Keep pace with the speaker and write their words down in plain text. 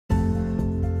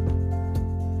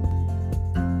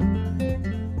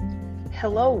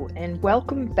Hello, and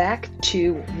welcome back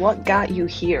to What Got You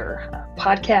Here, a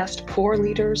podcast for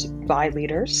leaders by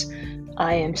leaders.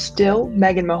 I am still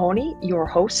Megan Mahoney, your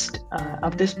host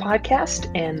of this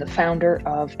podcast and the founder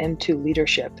of M2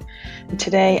 Leadership. And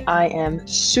today I am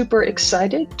super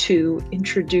excited to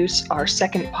introduce our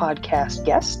second podcast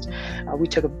guest. We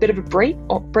took a bit of a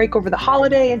break over the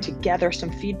holiday and to gather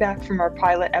some feedback from our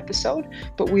pilot episode,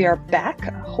 but we are back,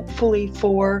 hopefully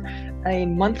for a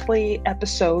monthly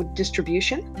episode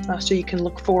distribution, so you can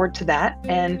look forward to that.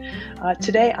 And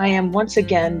today I am once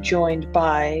again joined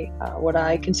by what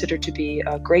I consider to be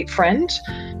a great friend,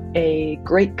 a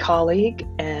great colleague,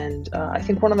 and I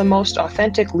think one of the most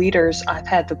authentic leaders I've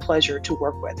had the pleasure to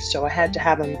work with. So I had to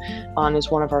have him on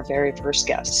as one of our very first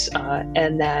guests.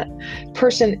 And that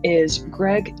person is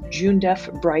Greg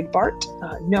Joondeph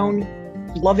Breitbart, known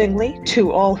lovingly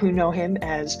to all who know him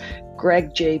as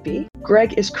Greg JB.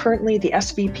 Greg is currently the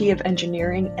SVP of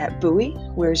Engineering at Buoy,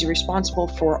 where he's responsible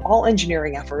for all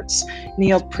engineering efforts, and he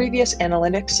held previous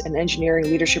analytics and engineering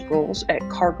leadership roles at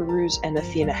CarGurus and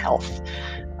Athena Health.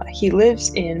 He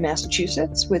lives in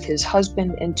Massachusetts with his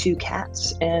husband and two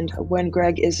cats, and when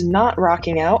Greg is not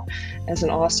rocking out as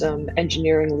an awesome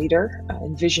engineering leader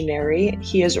and visionary,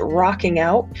 he is rocking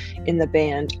out in the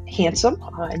band Handsome,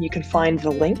 and you can find the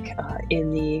link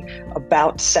in the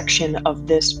About section of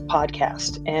this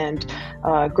podcast. And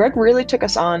Greg really took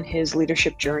us on his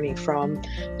leadership journey from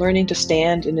learning to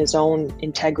stand in his own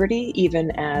integrity,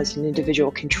 even as an individual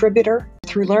contributor,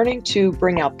 through learning to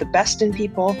bring out the best in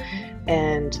people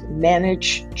and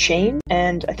manage change.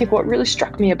 And I think what really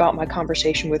struck me about my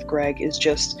conversation with Greg is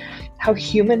just how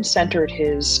human-centered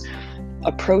his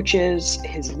approach is,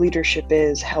 his leadership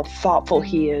is, how thoughtful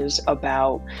he is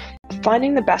about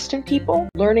finding the best in people,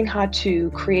 learning how to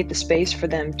create the space for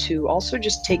them to also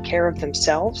just take care of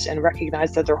themselves and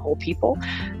recognize that they're whole people.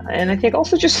 And I think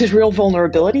also just his real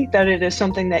vulnerability, that it is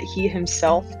something that he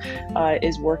himself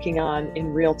is working on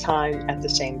in real time at the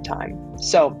same time.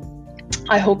 So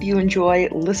I hope you enjoy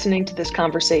listening to this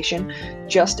conversation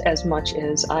just as much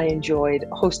as I enjoyed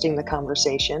hosting the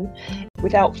conversation.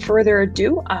 Without further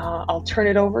ado, I'll turn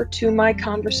it over to my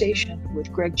conversation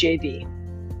with Greg JB.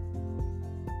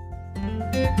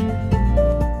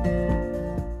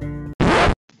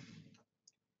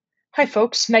 Hi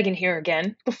folks, Megan here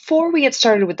again. Before we get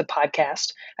started with the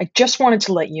podcast, I just wanted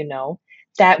to let you know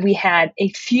that we had a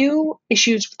few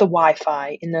issues with the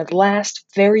Wi-Fi in the last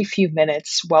very few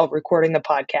minutes while recording the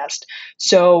podcast.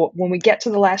 So when we get to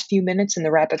the last few minutes in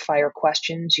the rapid fire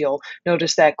questions, you'll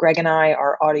notice that Greg and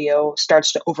our audio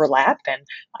starts to overlap, and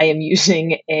I am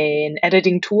using an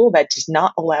editing tool that does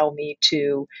not allow me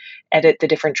to edit the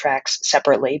different tracks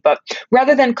separately. But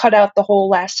rather than cut out the whole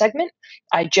last segment,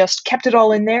 I just kept it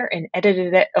all in there and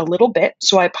edited it a little bit.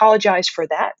 So I apologize for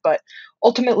that, but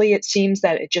ultimately, it seems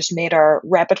that it just made our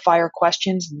rapid fire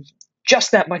questions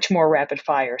just that much more rapid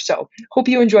fire. So hope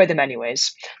you enjoy them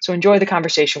anyways. So enjoy the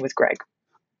conversation with Greg.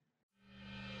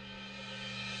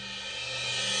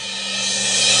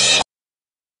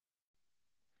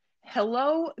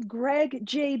 Hello, Greg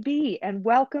JB, and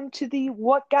welcome to the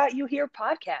What Got You Here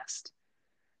podcast.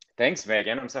 Thanks,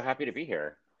 Megan. I'm so happy to be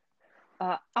here.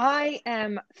 I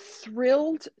am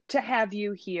thrilled to have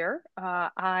you here.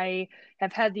 I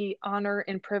have had the honor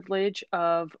and privilege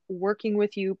of working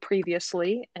with you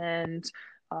previously, and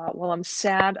while I'm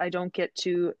sad I don't get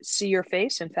to see your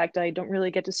face, in fact, I don't really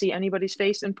get to see anybody's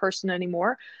face in person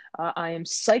anymore, I am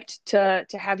psyched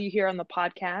to have you here on the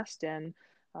podcast, and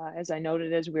as I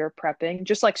noted as we were prepping,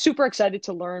 just like super excited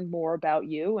to learn more about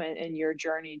you and your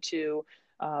journey to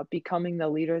becoming the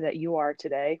leader that you are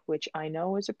today, which I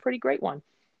know is a pretty great one.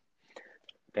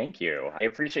 Thank you. I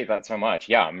appreciate that so much.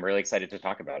 Yeah, I'm really excited to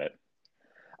talk about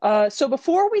it. So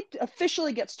before we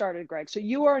officially get started, Greg, so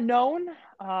you are known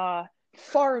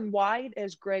far and wide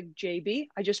as Greg JB.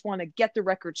 I just want to get the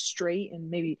record straight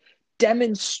and maybe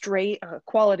demonstrate a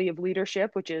quality of leadership,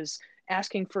 which is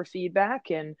asking for feedback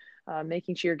and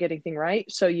making sure you're getting things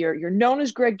right. So you're known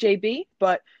as Greg JB,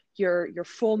 but your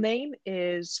full name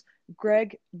is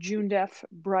Greg Joondeph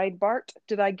Breitbart.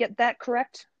 Did I get that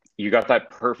correct? You got that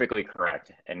perfectly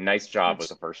correct. And nice job with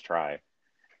the first try.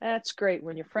 That's great.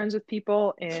 When you're friends with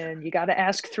people and you got to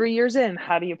ask 3 years in,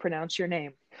 how do you pronounce your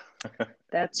name?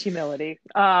 That's humility.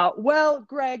 Well,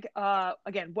 Greg,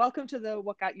 again, welcome to the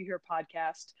What Got You Here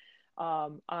podcast.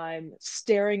 I'm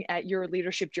staring at your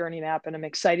leadership journey map and I'm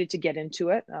excited to get into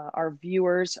it. Our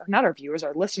viewers, not our viewers,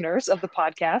 our listeners of the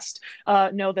podcast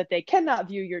know that they cannot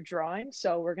view your drawing.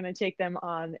 So we're going to take them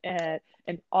on an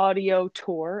audio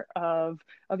tour of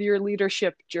your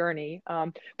leadership journey.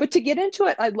 But to get into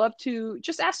it, I'd love to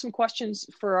just ask some questions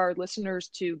for our listeners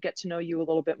to get to know you a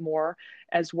little bit more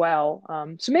as well.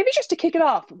 So maybe just to kick it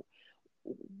off,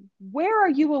 where are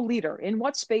you a leader? In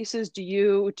what spaces do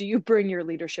you bring your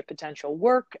leadership potential?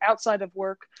 Work, outside of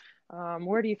work?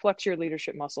 Where do you flex your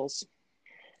leadership muscles?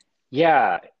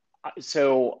 Yeah,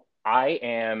 so I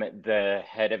am the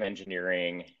head of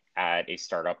engineering at a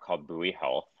startup called Buoy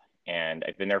Health, and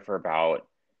I've been there for about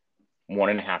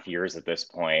 1.5 years at this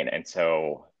point. And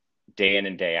so day in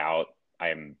and day out,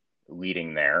 I'm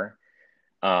leading there.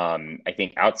 I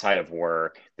think outside of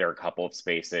work, there are a couple of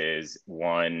spaces.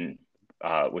 One,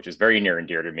 which is very near and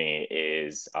dear to me,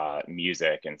 is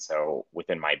music. And so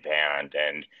within my band,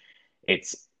 and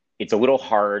it's it's a little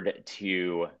hard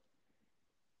to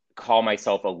call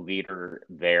myself a leader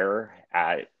there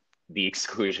at the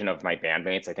exclusion of my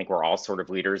bandmates. I think we're all sort of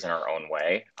leaders in our own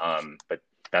way, but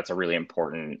that's a really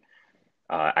important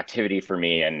activity for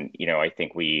me. And I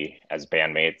think we as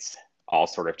bandmates all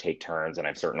sort of take turns, and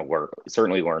I've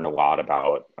certainly learned a lot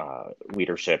about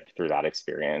leadership through that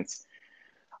experience.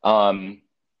 Um,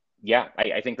 yeah,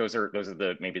 I think those are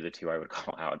the maybe the two I would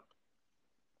call out.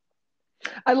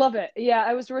 I love it. Yeah,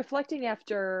 I was reflecting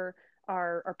after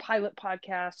our pilot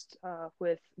podcast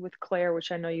with Claire,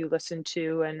 which I know you listened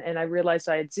to, and I realized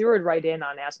I had zeroed right in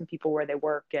on asking people where they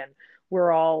work, and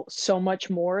we're all so much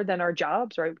more than our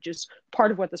jobs, right? Which is part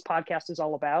of what this podcast is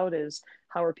all about: is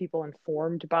how are people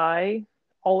informed by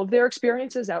all of their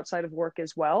experiences outside of work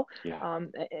as well. Yeah.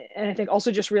 And I think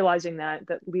also just realizing that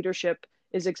leadership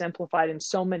is exemplified in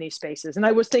so many spaces. And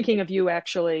I was thinking of you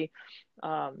actually.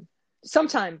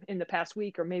 Sometime in the past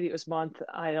week, or maybe it was month,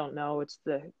 I don't know, it's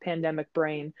the pandemic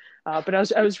brain, but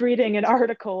I was reading an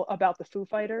article about the Foo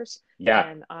Fighters, Yeah.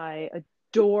 and I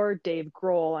adore Dave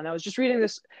Grohl, and I was just reading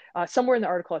this somewhere in the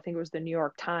article, I think it was the New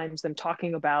York Times, them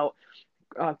talking about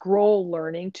Grohl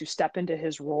learning to step into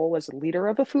his role as a leader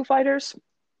of the Foo Fighters,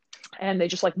 and they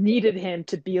just like needed him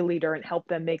to be a leader and help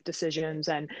them make decisions.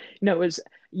 And it was,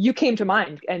 you came to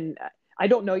mind. And I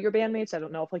don't know your bandmates, I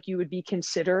don't know if like you would be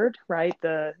considered, right,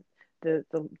 the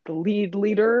lead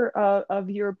leader of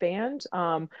your band,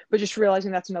 but just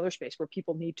realizing that's another space where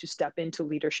people need to step into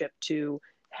leadership to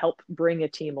help bring a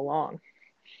team along.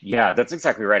 Yeah, that's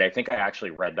exactly right. I think I actually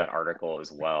read that article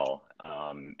as well.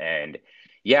 And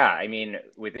yeah, I mean,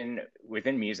 within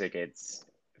music, it's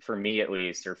for me at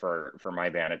least, or for my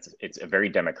band, it's a very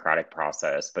democratic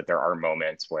process. But there are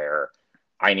moments where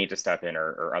I need to step in,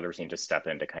 or others need to step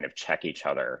in to kind of check each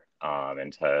other,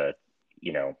 and to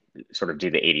you know sort of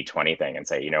do the 80/20 thing and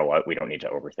say, you know what, we don't need to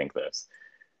overthink this.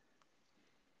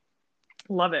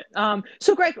 Love it.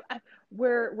 So Greg,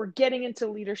 we're getting into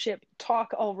leadership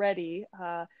talk already.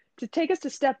 To take us a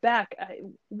step back,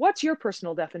 what's your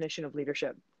personal definition of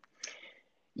leadership?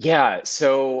 Yeah,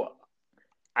 so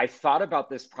I thought about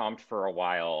this prompt for a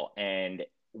while, and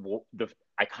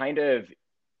I kind of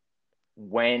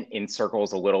went in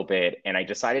circles a little bit, and I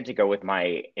decided to go with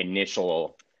my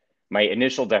initial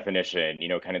definition,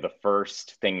 kind of the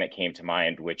first thing that came to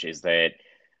mind, which is that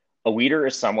a leader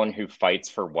is someone who fights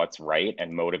for what's right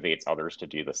and motivates others to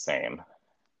do the same.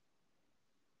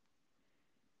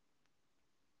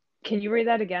 Can you read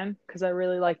that again? Because I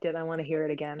really liked it. I want to hear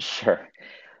it again. Sure.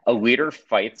 A leader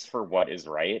fights for what is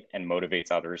right and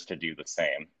motivates others to do the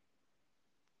same.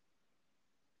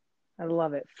 I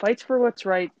love it. Fights for what's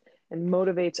right and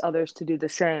motivates others to do the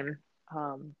same.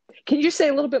 Can you just say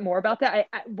a little bit more about that?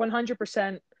 I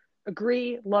 100%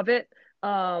 agree. Love it.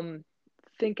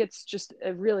 Think it's just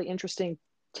a really interesting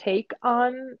take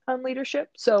on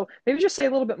leadership. So maybe just say a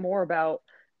little bit more about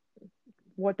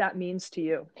what that means to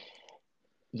you.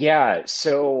 Yeah,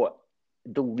 so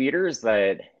the leaders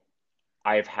that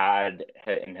I've had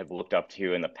and have looked up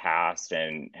to in the past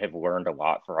and have learned a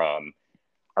lot from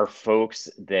are folks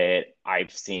that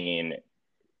I've seen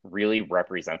really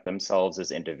represent themselves as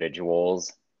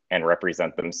individuals and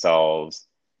represent themselves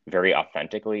very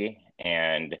authentically,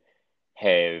 and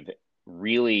have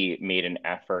really made an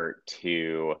effort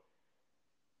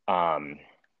um,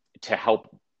 to help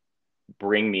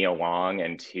bring me along,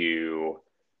 and to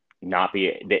not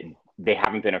be they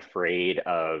haven't been afraid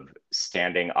of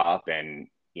standing up and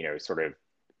sort of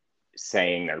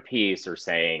saying their piece, or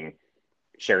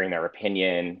sharing their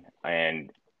opinion,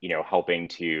 and helping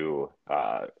to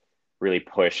really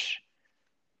push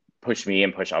me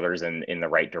and push others in the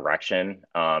right direction.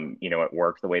 At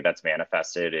work, the way that's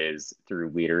manifested is through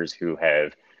leaders who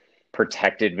have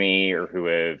protected me or who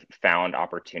have found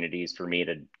opportunities for me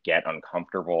to get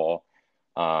uncomfortable,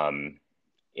 um,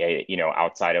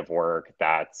 outside of work.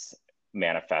 That's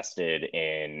manifested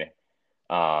in,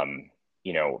 um,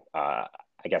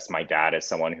 I guess my dad is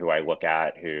someone who I look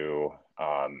at who,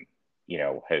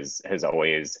 has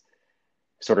always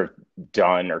sort of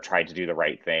done or tried to do the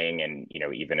right thing, and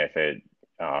even if it,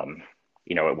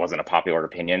 it wasn't a popular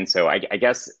opinion. So I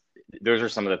guess those are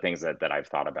some of the things that I've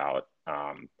thought about,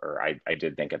 or I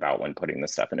did think about when putting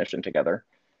this definition together.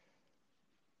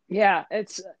 Yeah,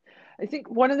 I think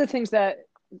one of the things that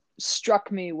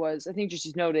struck me was, I think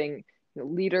just noting,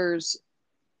 leaders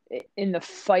in the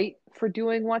fight for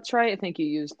doing what's right. I think you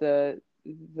used the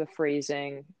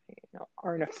phrasing,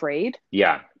 aren't afraid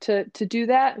Yeah, to do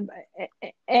that.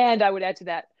 And I would add to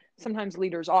that, sometimes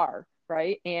leaders are,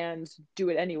 right, and do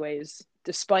it anyways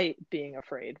despite being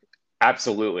afraid.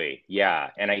 absolutely. Yeah.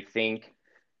 And I think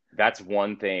that's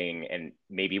one thing, and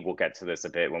maybe we'll get to this a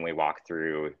bit when we walk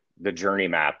through the journey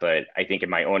map, but I think in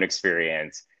my own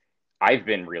experience, I've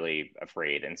been really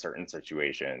afraid in certain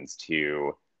situations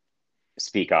to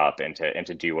speak up and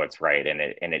to do what's right, and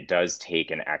it does take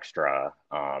an extra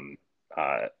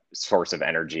source of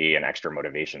energy and extra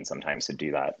motivation sometimes to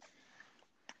do that.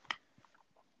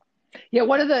 Yeah,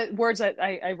 one of the words that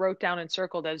I wrote down and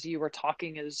circled as you were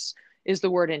talking is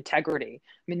the word integrity.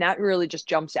 I mean, that really just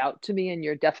jumps out to me in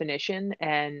your definition,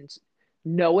 and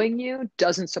knowing you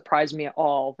doesn't surprise me at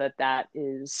all that that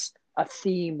is a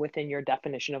theme within your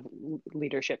definition of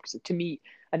leadership. Because to me,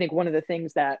 I think one of the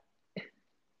things that,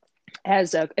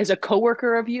 as a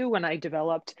coworker of you, when I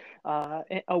developed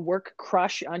a work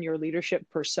crush on your leadership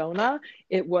persona,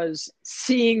 it was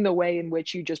seeing the way in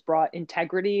which you just brought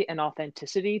integrity and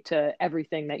authenticity to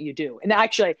everything that you do. And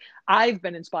actually, I've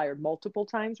been inspired multiple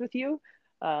times with you.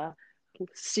 Uh,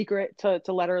 Secret to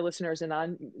let our listeners in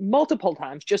on, multiple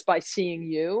times, just by seeing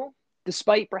you,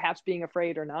 despite perhaps being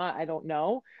afraid or not, I don't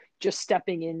know, just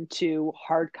stepping into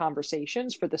hard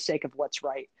conversations for the sake of what's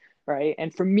right. Right.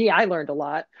 And for me, I learned a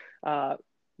lot uh,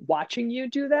 watching you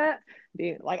do that.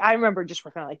 Being like, I remember just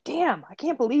kind of like, damn, I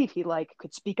can't believe he like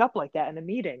could speak up like that in a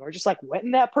meeting, or just like went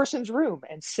in that person's room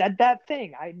and said that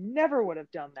thing. I never would have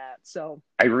done that.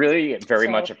 I really very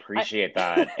much So I, appreciate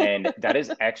that, and that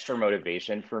is extra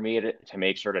motivation for me to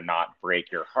make sure to not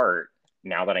break your heart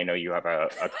now that I know you have a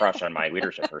crush on my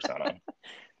leadership persona.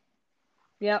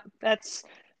 yeah, that's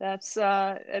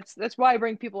why I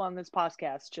bring people on this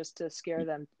podcast, just to scare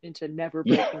them into never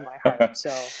Yeah. breaking my heart.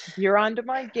 So you're onto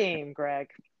my game, Greg.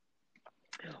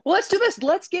 Well, let's do this.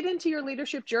 Let's get into your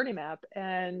leadership journey map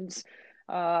and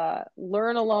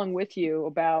learn along with you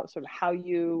about sort of how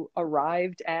you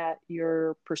arrived at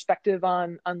your perspective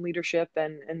on leadership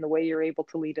and the way you're able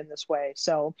to lead in this way.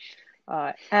 So,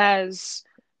 as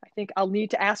I think I'll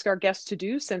need to ask our guests to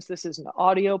do, since this is an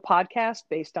audio podcast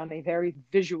based on a very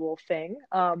visual thing,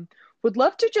 would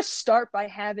love to just start by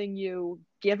having you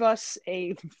give us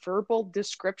a verbal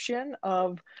description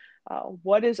of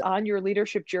what is on your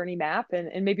leadership journey map,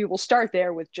 and maybe we'll start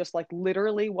there with just like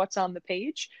literally what's on the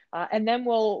page, and then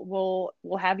we'll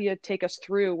have you take us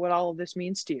through what all of this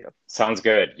means to you. Sounds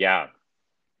good. Yeah.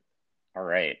 All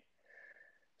right.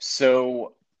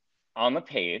 So on the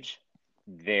page,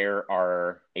 there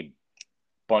are a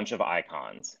bunch of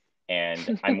icons,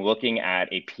 and I'm looking at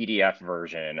a PDF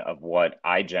version of what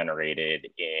I generated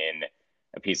in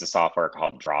a piece of software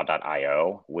called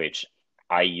Draw.io, which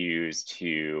I use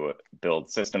to build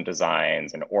system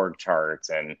designs and org charts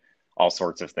and all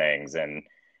sorts of things. And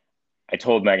I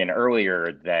told Megan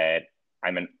earlier that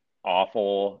I'm an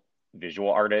awful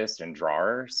visual artist and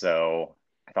drawer. So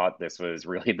I thought this was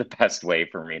really the best way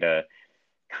for me to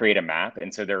create a map.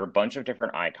 And so there are a bunch of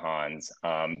different icons.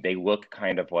 They look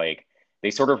kind of like,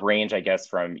 they sort of range, I guess,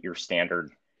 from your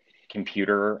standard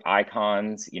computer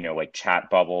icons, like chat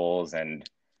bubbles and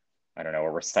I don't know,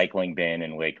 a recycling bin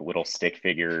and like little stick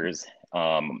figures,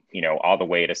 all the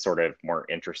way to sort of more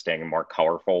interesting, more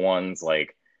colorful ones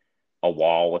like a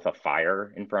wall with a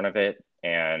fire in front of it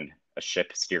and a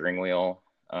ship steering wheel.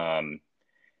 And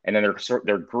then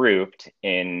they're grouped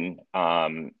in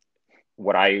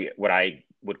what I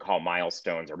would call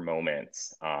milestones or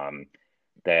moments,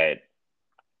 that,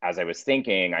 as I was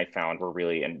thinking, I found were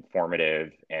really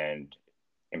informative and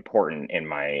important in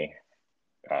my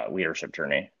leadership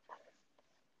journey.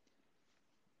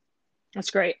 That's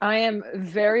great. I am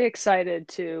very excited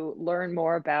to learn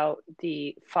more about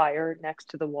the fire next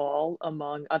to the wall,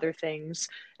 among other things,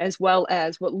 as well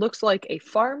as what looks like a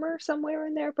farmer somewhere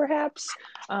in there, perhaps,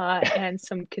 and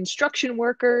some construction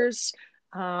workers.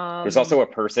 There's also a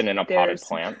person in a potted There's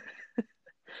plant.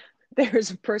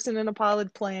 there's a person in a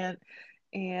potted plant,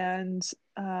 and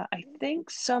I think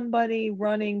somebody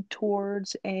running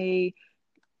towards a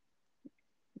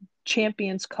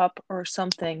Champions Cup or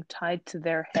something tied to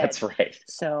their That's head. right.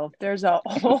 So there's a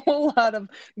whole lot of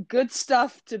good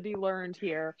stuff to be learned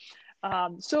here.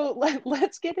 So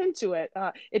let's get into it.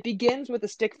 It begins with a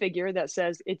stick figure that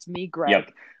says "It's me, Yep.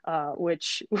 Greg,"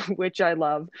 which which I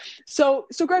love. So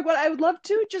Greg, what I would love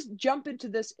to just jump into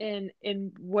this in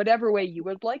whatever way you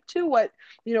would like to. What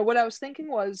I was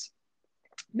thinking was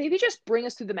maybe just bring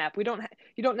us through the map. You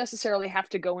don't necessarily have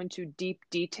to go into deep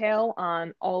detail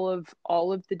on all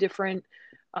of the different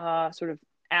sort of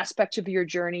aspects of your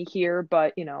journey here,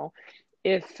 but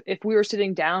if we were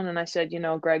sitting down and I said,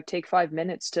 Greg, take 5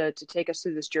 minutes to take us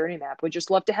through this journey map, we'd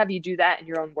just love to have you do that in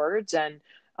your own words, and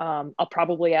I'll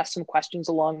probably ask some questions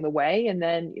along the way, and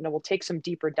then we'll take some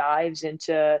deeper dives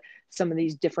into some of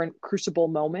these different crucible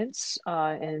moments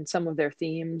and some of their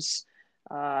themes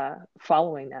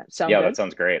following that. Sound Yeah, that good?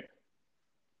 sounds great.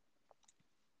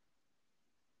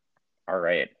 All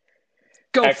right.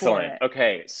 Go for Excellent. it.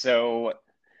 Okay, so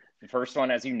the first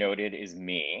one, as you noted, is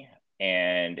me,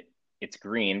 and it's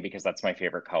green because that's my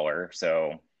favorite color.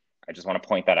 So I just want to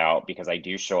point that out because I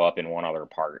do show up in one other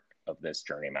part of this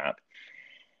journey map.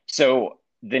 So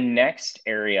the next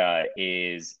area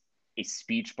is a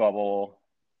speech bubble.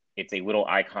 It's a little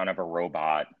icon of a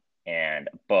robot and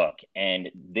a book.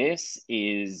 And this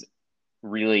is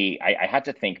really, I had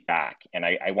to think back and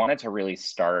I wanted to really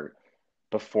start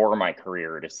before my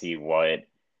career to see what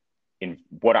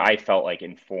I felt like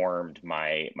informed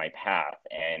my path.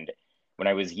 And when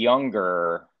I was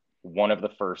younger, one of the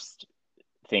first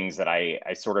things that I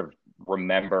sort of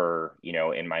remember,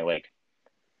 in my like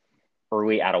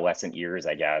early adolescent years,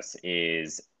 I guess,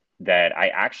 is that I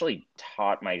actually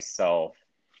taught myself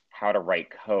how to write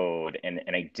code. And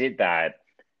I did that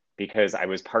because I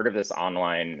was part of this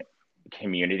online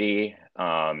community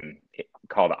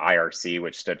called IRC,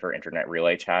 which stood for Internet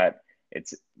Relay Chat.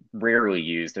 It's rarely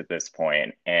used at this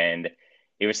point. And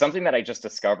it was something that I just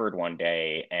discovered one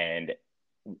day and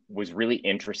was really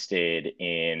interested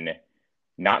in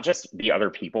not just the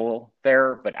other people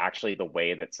there, but actually the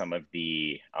way that some of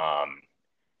there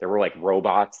were like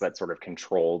robots that sort of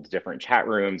controlled different chat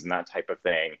rooms and that type of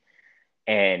thing.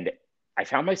 And I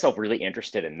found myself really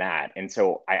interested in that. And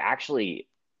so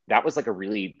that was like a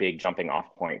really big jumping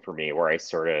off point for me where I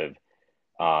sort of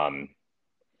um,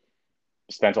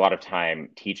 spent a lot of time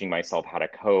teaching myself how to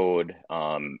code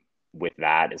with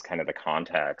that as kind of the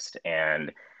context.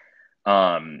 And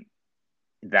um,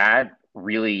 that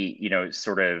really,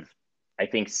 sort of, I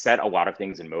think set a lot of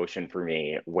things in motion for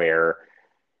me where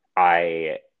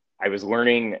I I was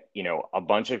learning, a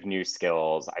bunch of new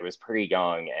skills. I was pretty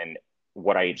young and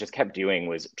what I just kept doing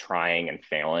was trying and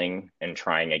failing and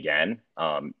trying again.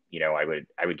 I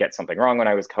would get something wrong when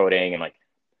I was coding and like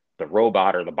the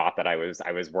robot or the bot that I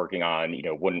was working on,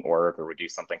 wouldn't work or would do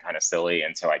something kind of silly.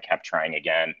 And so I kept trying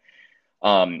again.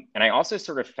 And I also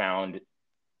sort of found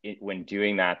when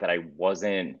doing that I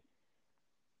wasn't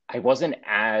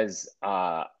as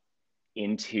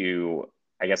into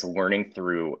I guess learning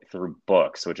through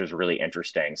books, which was really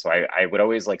interesting. So I would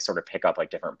always like sort of pick up like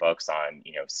different books on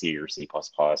C or C++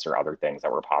 or other things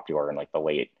that were popular in like the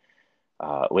late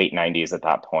 90s at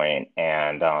that point.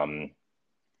 And I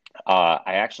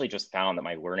actually just found that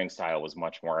my learning style was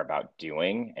much more about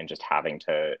doing and just having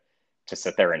to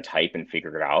sit there and type and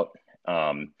figure it out.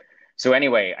 So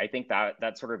anyway, I think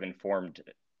that sort of informed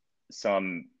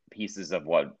some pieces of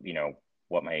what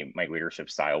my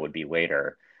leadership style would be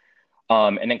later.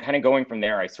 And then kind of going from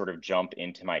there, I sort of jump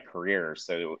into my career.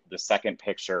 So the second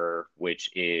picture, which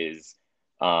is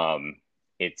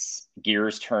it's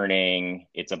gears turning,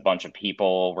 it's a bunch of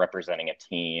people representing a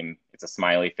team, it's a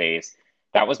smiley face.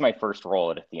 That was my first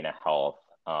role at Athena Health.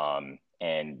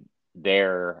 And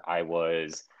there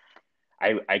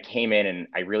I came in and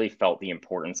I really felt the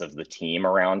importance of the team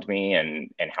around me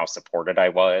and how supported I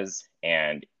was.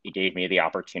 And it gave me the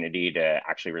opportunity to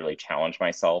actually really challenge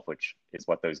myself, which is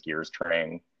what those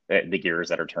the gears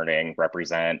that are turning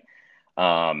represent.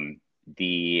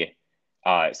 The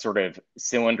sort of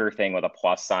cylinder thing with a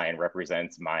plus sign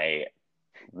represents my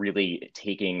really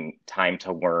taking time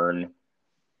to learn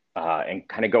and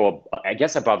kind of go, I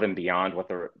guess, above and beyond what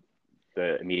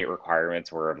the immediate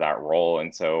requirements were of that role.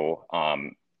 And so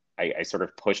I sort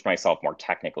of pushed myself more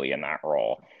technically in that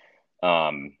role.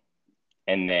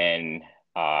 And then,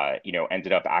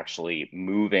 ended up actually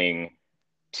moving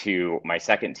to my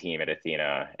second team at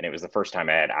Athena. And it was the first time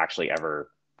I had actually ever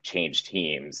changed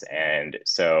teams. And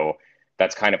so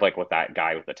that's kind of like what that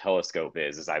guy with the telescope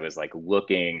is I was like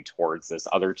looking towards this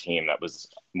other team that was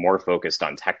more focused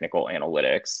on technical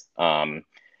analytics.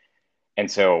 And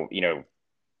so,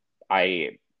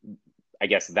 I I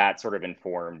guess that sort of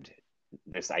informed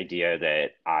this idea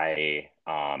that I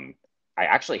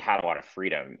actually had a lot of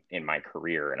freedom in my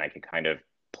career, and I could kind of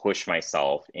push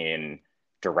myself in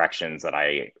directions that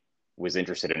I was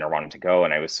interested in or wanted to go.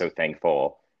 And I was so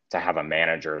thankful to have a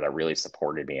manager that really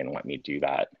supported me and let me do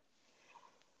that.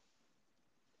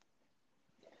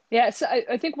 Yeah, so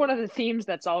I think one of the themes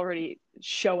that's already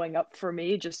showing up for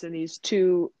me just in these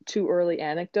two early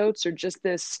anecdotes are just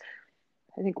this,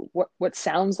 I think what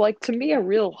sounds like to me a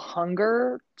real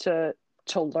hunger to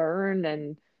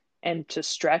learn and to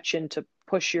stretch and to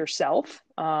push yourself,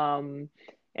 and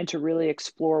to really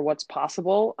explore what's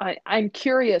possible. I'm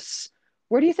curious,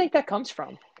 where do you think that comes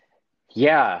from?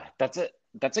 Yeah, that's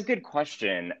a good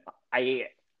question. I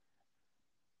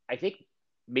I think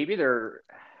maybe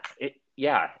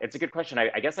it's a good question.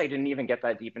 I guess I didn't even get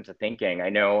that deep into thinking. I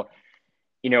know,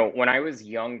 when I was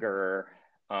younger,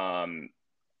 um,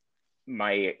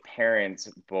 my parents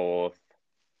both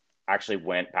actually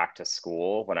went back to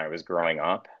school when I was growing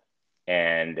up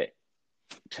and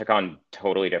took on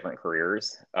totally different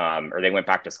careers. Or they went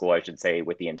back to school, I should say,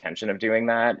 with the intention of doing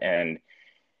that. And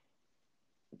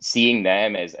seeing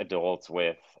them as adults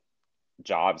with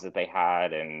jobs that they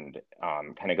had, and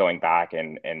kind of going back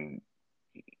and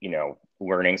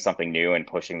learning something new and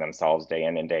pushing themselves day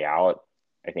in and day out,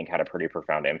 I think had a pretty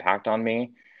profound impact on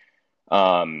me.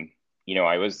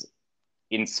 I was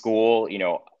in school,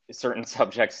 certain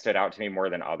subjects stood out to me more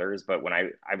than others, but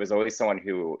I was always someone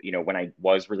who, when I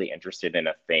was really interested in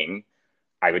a thing,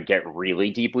 I would get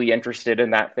really deeply interested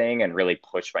in that thing and really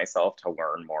push myself to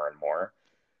learn more and more.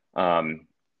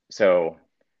 So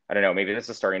I don't know, maybe this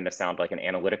is starting to sound like an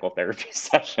analytical therapy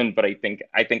session, but I think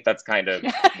that's kind of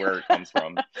where it comes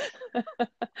from.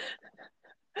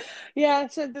 Yeah,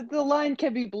 so the line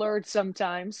can be blurred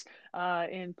sometimes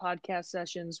in podcast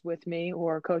sessions with me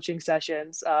or coaching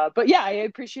sessions. But yeah, I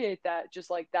appreciate that, just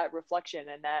like that reflection,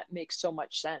 and that makes so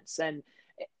much sense. And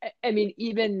I mean,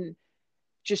 even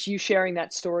just you sharing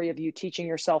that story of you teaching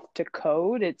yourself to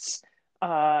code, it's,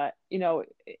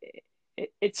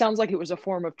 it sounds like it was a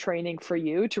form of training for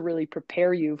you to really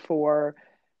prepare you for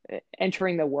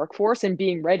entering the workforce and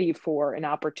being ready for an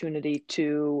opportunity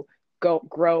to go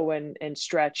grow and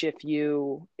stretch if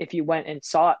you went and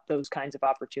sought those kinds of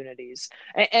opportunities.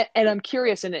 And I'm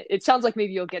curious, and it sounds like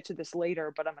maybe you'll get to this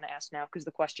later, but I'm going to ask now because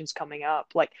the question's coming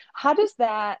up. Like, how do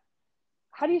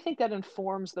you think that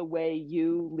informs the way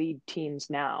you lead teams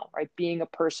now, right? Being a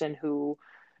person who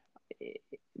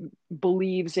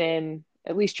believes in,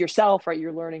 at least yourself, right,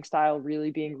 your learning style really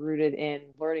being rooted in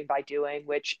learning by doing,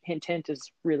 which hint hint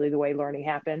is really the way learning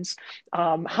happens.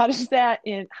 How does that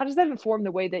inform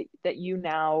the way that you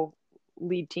now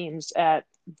lead teams at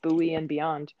Buoy and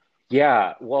beyond?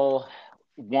 Yeah, well,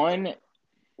 one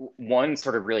one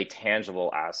sort of really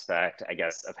tangible aspect, I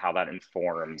guess, of how that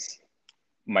informs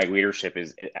my leadership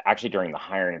is actually during the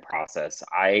hiring process.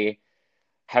 I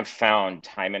have found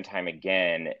time and time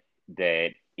again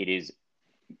that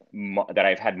that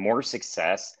I've had more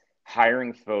success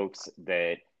hiring folks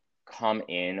that come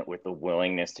in with the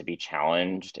willingness to be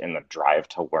challenged and the drive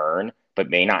to learn, but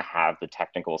may not have the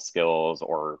technical skills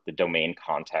or the domain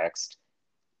context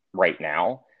right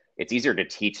now. It's easier to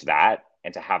teach that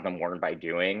and to have them learn by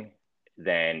doing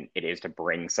than it is to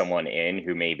bring someone in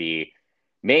who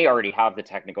may already have the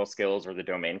technical skills or the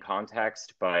domain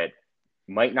context, but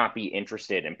might not be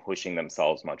interested in pushing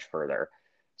themselves much further.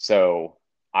 So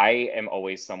I am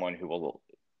always someone who will,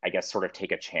 I guess, sort of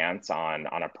take a chance on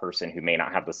a person who may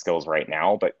not have the skills right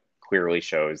now, but clearly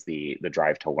shows the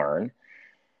drive to learn.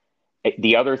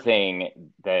 The other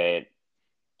thing that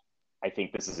I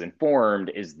think this is informed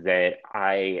is that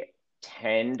I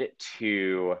tend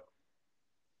to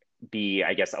be,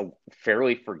 I guess,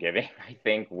 fairly forgiving, I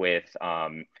think, with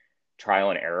trial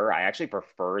and error. I actually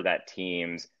prefer that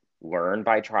teams learn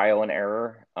by trial and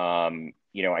error.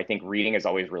 I think reading is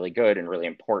always really good and really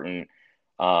important,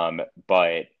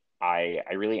 but I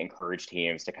really encourage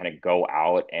teams to kind of go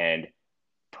out and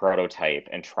prototype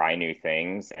and try new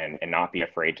things and not be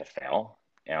afraid to fail.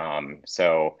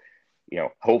 So,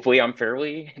 hopefully I'm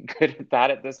fairly good at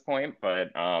that at this point,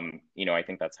 but I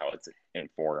think that's how it's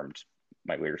informed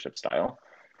my leadership style.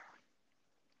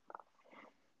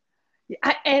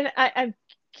 I'm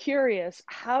curious,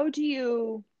 how do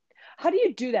you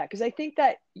do that? Because I think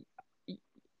that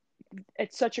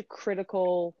it's such a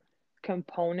critical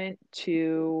component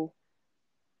to,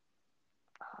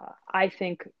 I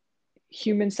think,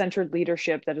 human centered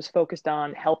leadership that is focused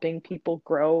on helping people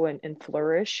grow and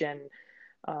flourish. And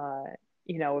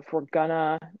if we're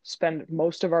gonna spend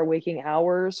most of our waking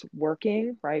hours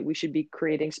working, right, we should be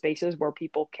creating spaces where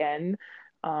people can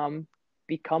um,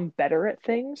 become better at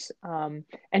things. And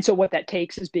so what that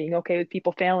takes is being okay with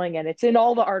people failing. And it's in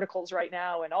all the articles right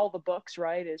now and all the books,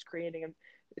 right, is creating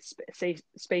safe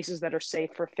spaces that are safe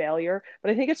for failure.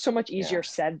 But I think it's so much Yeah. easier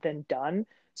said than done.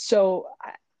 So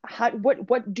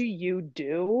what do you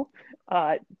do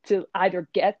to either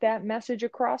get that message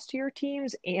across to your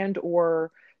teams and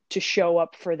or to show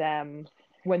up for them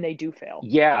when they do fail?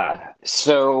 Yeah.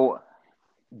 So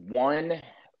one,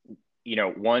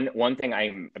 one thing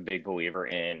I'm a big believer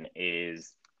in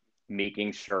is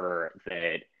making sure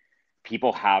that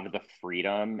people have the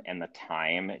freedom and the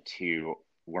time to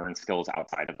learn skills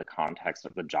outside of the context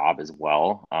of the job as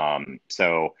well. I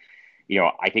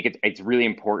think it's really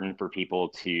important for people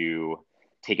to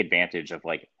take advantage of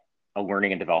like a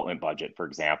learning and development budget, for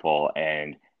example,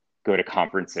 and go to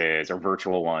conferences or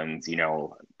virtual ones,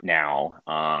 now,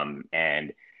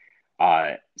 and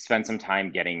spend some time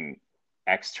getting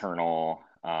external,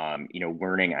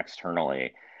 learning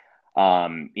externally.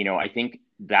 I think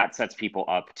that sets people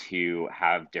up to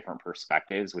have different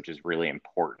perspectives, which is really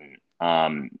important.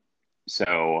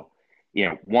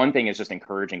 One thing is just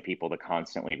encouraging people to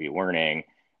constantly be learning.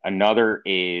 Another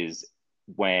is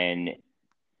when,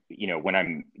 when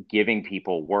I'm giving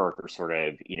people work or sort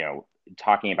of,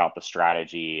 talking about the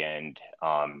strategy and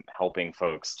helping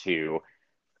folks to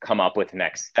come up with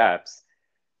next steps,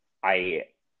 I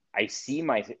I see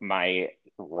my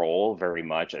role very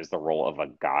much as the role of a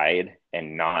guide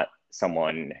and not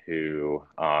someone who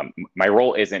my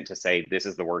role isn't to say this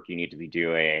is the work you need to be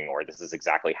doing or this is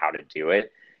exactly how to do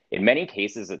it. In many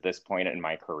cases at this point in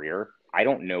my career, I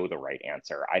don't know the right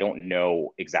answer. I don't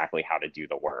know exactly how to do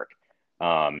the work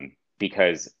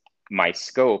because my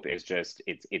scope is just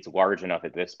it's large enough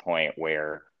at this point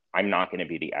where I'm not going to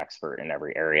be the expert in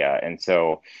every area. And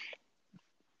so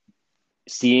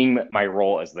seeing my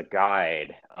role as the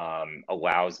guide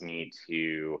allows me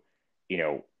to,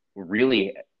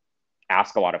 really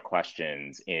ask a lot of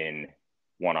questions in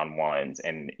one-on-ones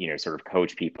and, sort of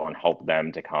coach people and help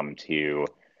them to come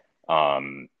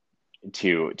um,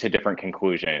 to different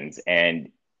conclusions.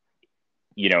 And,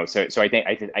 so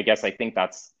I guess I think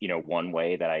that's, one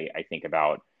way that I think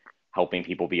about helping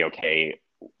people be okay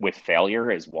with failure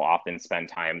is we'll often spend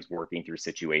times working through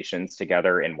situations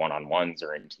together in one-on-ones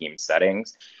or in team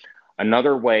settings.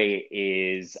 Another way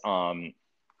is, in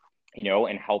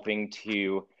helping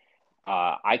to,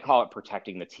 I call it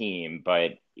protecting the team,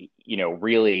 but,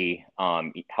 really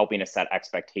helping to set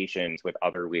expectations with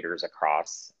other leaders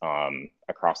across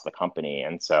the company.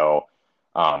 And so,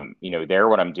 there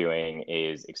what I'm doing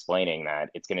is explaining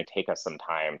that it's going to take us some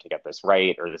time to get this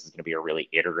right, or this is going to be a really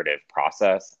iterative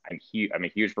process. I'm a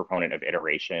huge proponent of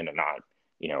iteration and not,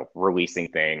 releasing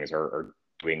things or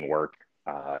doing work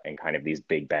in kind of these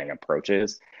big bang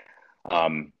approaches.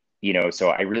 So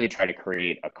I really try to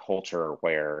create a culture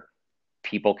where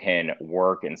people can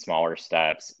work in smaller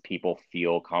steps, people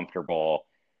feel comfortable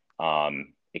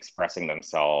expressing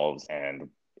themselves and,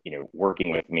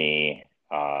 working with me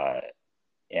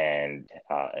and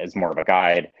as more of a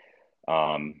guide.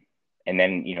 Um, and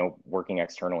then, working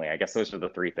externally. I guess those are the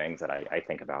three things that I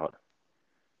think about.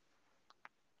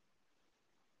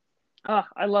 Oh,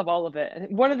 I love all of it.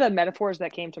 And one of the metaphors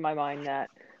that came to my mind that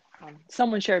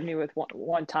someone shared me with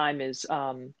one time is,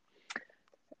 I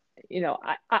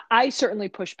certainly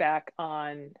push back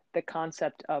on the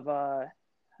concept of I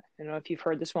don't know if you've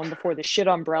heard this one before, the shit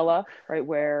umbrella, right?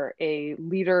 Where a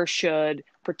leader should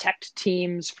protect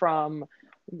teams from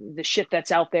the shit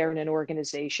that's out there in an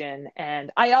organization.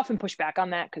 And I often push back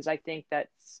on that because I think that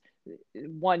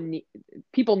one,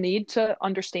 people need to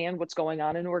understand what's going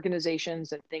on in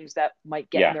organizations and things that might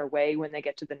get in Yeah. their way when they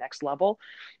get to the next level.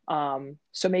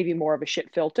 So maybe more of a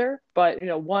shit filter. But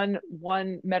one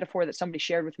metaphor that somebody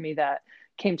shared with me that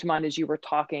came to mind as you were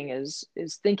talking is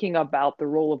thinking about the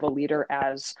role of a leader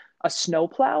as a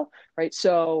snowplow, right?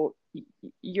 So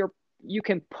you're you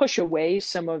can push away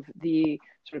some of the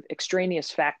sort of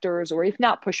extraneous factors, or if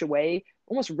not push away,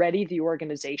 almost ready the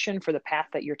organization for the path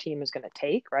that your team is going to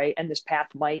take, right? And this path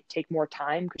might take more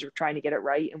time because we're trying to get it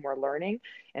right and we're learning.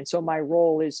 And so my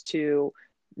role is to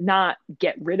not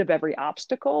get rid of every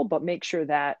obstacle, but make sure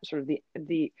that sort of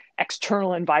the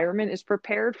external environment is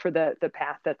prepared for the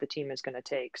path that the team is going to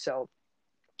take. So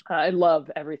I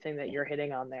love everything that you're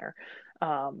hitting on there.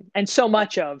 And so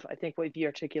much of, I think, what you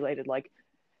articulated, like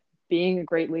being a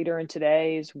great leader in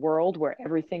today's world where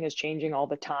everything is changing all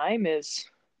the time, is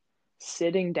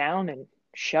sitting down and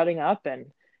shutting up and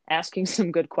asking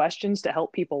some good questions to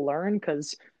help people learn.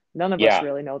 Because None of us Yeah,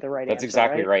 really know the right that's answer,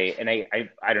 exactly right? right. And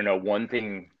I don't know, one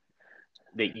thing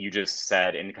that you just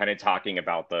said and kind of talking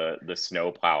about the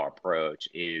snowplow approach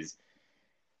is,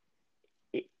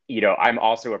 I'm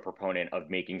also a proponent of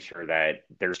making sure that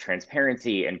there's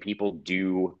transparency and people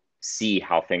do see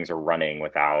how things are running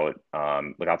without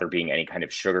there being any kind of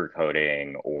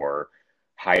sugarcoating or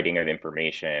hiding of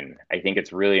information. I think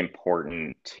it's really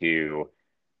important to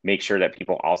make sure that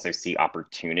people also see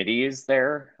opportunities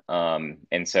there.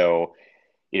 And so,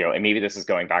 and maybe this is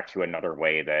going back to another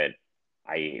way that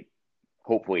I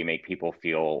hopefully make people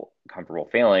feel comfortable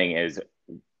failing is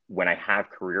when I have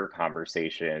career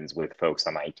conversations with folks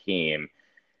on my team,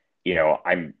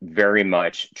 I'm very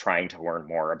much trying to learn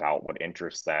more about what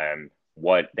interests them,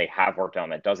 what they have worked on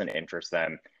that doesn't interest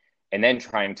them, and then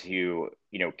trying to,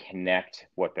 connect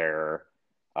what they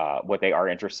are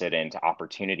interested in to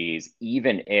opportunities,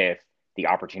 even if the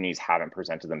opportunities haven't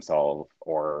presented themselves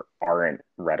or aren't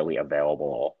readily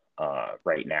available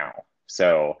right now.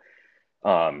 So,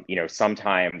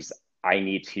 sometimes I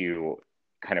need to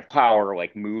kind of power,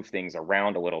 like move things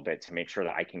around a little bit to make sure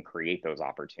that I can create those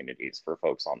opportunities for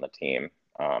folks on the team.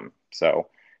 So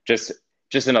just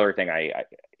just another thing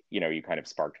you kind of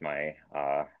sparked my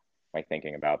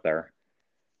thinking about there.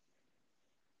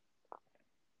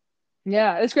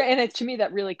 Yeah, it's great. And to me,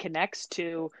 that really connects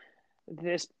to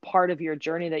this part of your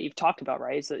journey that you've talked about,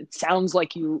 right? So it sounds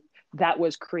like that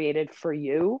was created for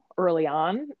you early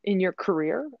on in your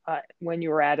career when you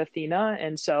were at Athena.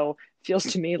 And so it feels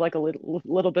to me like a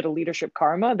little bit of leadership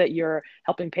karma that you're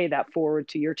helping pay that forward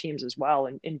to your teams as well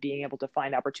and being able to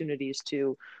find opportunities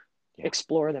to Yeah.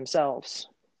 explore themselves.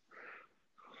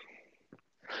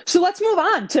 So let's move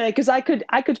on to because I could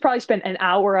probably spend an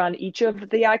hour on each of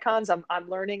the icons. I'm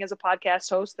learning as a podcast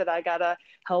host that I gotta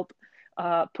help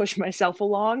push myself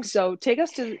along. So take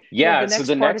us to Yeah, the so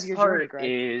the next part of next your journey, part Greg.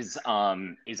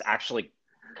 is actually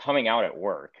coming out at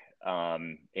work.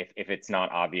 If it's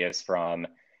not obvious from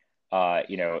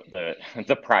the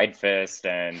the Pride Fist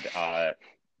and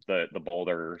the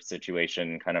Boulder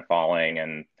situation kind of falling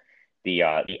and the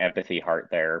empathy heart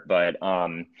there. But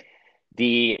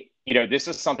this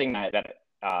is something that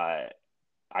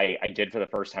I did for the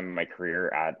first time in my career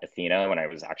at Athena when I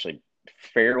was actually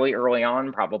fairly early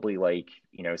on, probably like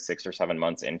 6 or 7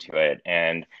 months into it.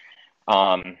 And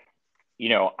um,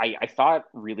 I thought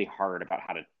really hard about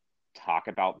how to talk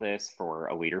about this for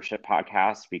a leadership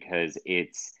podcast because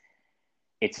it's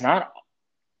not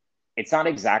it's not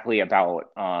exactly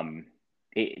about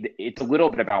it's a little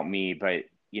bit about me, but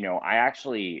I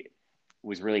actually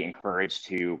was really encouraged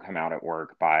to come out at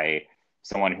work by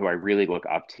someone who I really look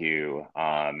up to.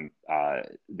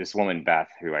 This woman, Beth,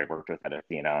 who I worked with at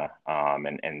Athena,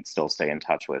 and still stay in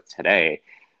touch with today,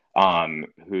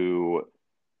 who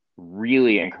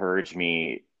really encouraged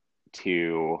me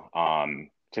to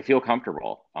feel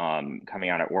comfortable coming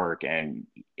out at work, and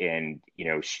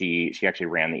she actually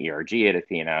ran the ERG at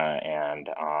Athena, and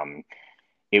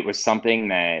it was something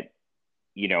that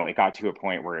it got to a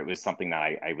point where it was something that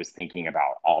I was thinking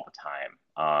about all the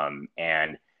time,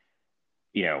 and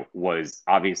was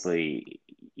obviously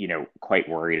quite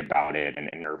worried about it and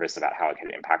nervous about how it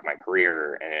could impact my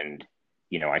career, and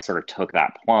I sort of took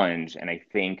that plunge, and I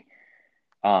think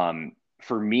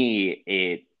for me,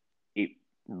 it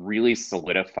really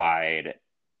solidified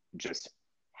just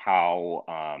how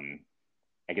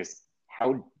I guess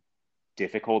how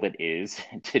difficult it is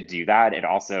to do that. It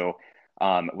also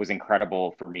was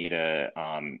incredible for me to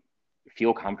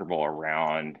feel comfortable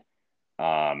around.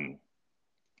 Um,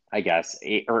 I guess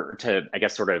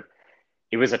sort of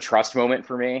it was a trust moment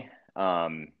for me,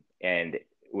 and it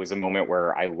was a moment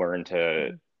where I learned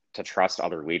to trust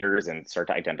other leaders and start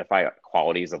to identify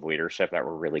qualities of leadership that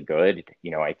were really good.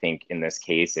 I think in this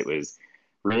case it was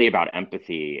really about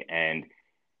empathy, and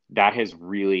that has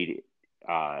really,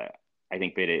 I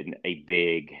think, been a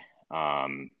big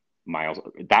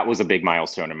that was a big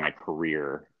milestone in my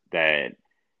career that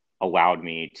allowed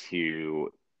me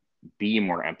to be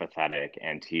more empathetic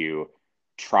and to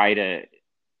try to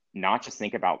not just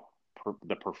think about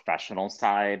the professional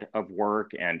side of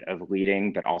work and of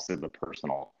leading, but also the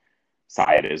personal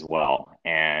side as well.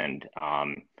 And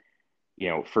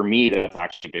for me, that's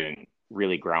actually been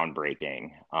really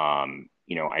groundbreaking.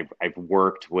 I've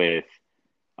worked with,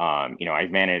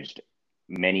 I've managed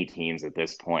many teams at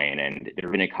this point, and there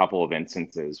have been a couple of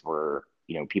instances where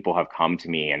people have come to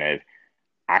me and have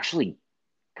actually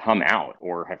come out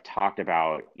or have talked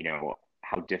about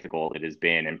how difficult it has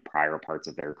been in prior parts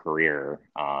of their career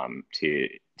to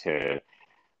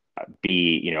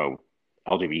be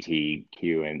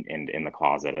LGBTQ in the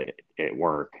closet at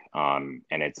work, and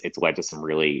it's led to some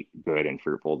really good and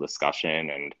fruitful discussion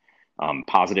and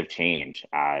positive change.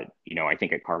 At I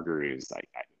think at CarGurus,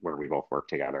 where we both work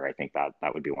together, I think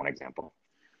that would be one example.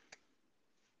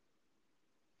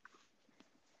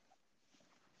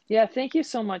 Yeah, thank you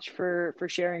so much for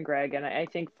sharing, Greg. And I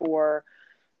think for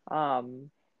um,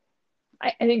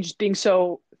 I think just being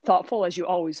so thoughtful as you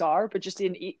always are, but just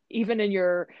even in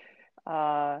your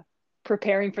uh,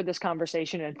 preparing for this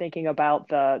conversation and thinking about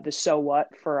the so what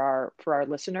for our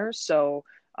listeners.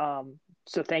 Um,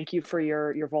 so thank you for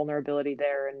your vulnerability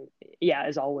there, and yeah,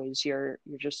 as always, you're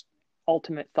just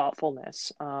ultimate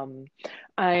thoughtfulness. And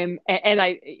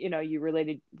I you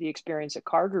related the experience at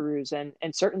CarGurus,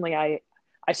 and certainly I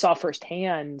saw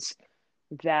firsthand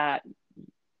that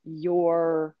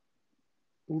you're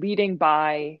leading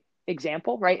by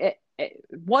example, right?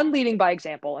 One, leading by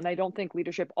example, and I don't think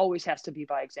leadership always has to be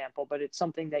by example, but it's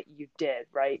something that you did,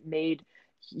 right?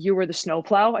 You were the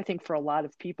snowplow, I think, for a lot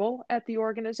of people at the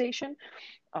organization,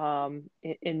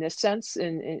 in this sense,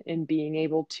 in being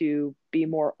able to be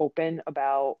more open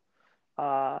about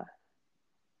uh,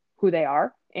 who they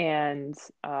are, and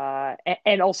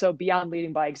also beyond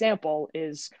leading by example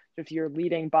is if you're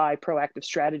leading by proactive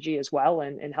strategy as well,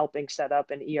 and helping set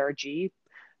up an ERG,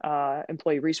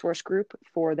 employee resource group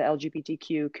for the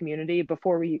LGBTQ community.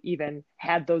 Before we even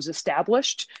had those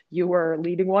established, you were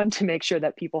leading one to make sure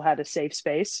that people had a safe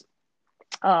space.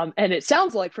 And it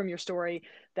sounds like from your story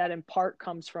that in part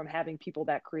comes from having people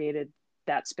that created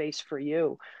that space for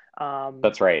you, um,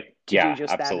 That's right. to do Yeah,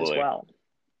 just that as absolutely. well.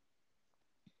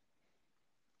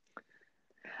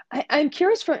 I'm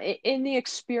curious, from in the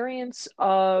experience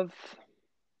of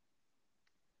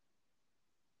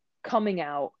coming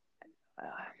out, uh,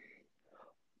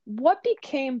 what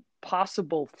became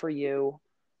possible for you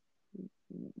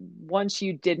once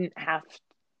you didn't have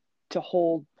to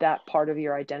hold that part of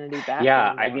your identity back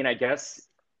Yeah, I mean, anymore? I guess,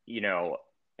 you know,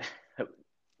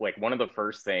 like one of the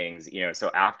first things, so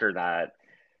after that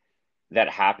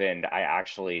happened, I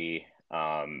actually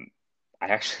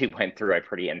went through a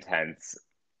pretty intense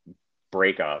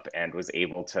breakup and was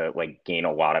able to like gain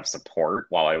a lot of support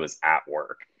while I was at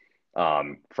work,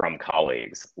 from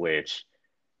colleagues, which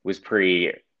was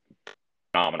pretty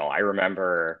phenomenal. I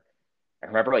remember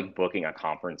like booking a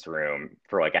conference room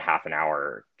for like a half an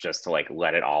hour just to like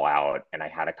let it all out. And I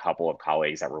had a couple of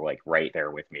colleagues that were like right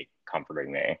there with me,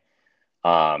 comforting me.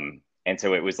 And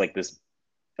so it was like this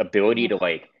ability to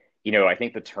like, I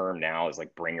think the term now is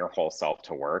like bring your whole self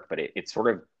to work, but it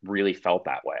sort of really felt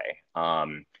that way.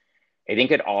 I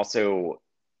think it also,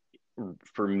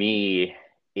 for me,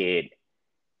 it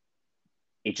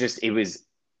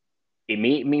it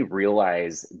made me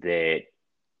realize that,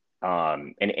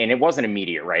 and it wasn't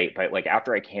immediate, right? But like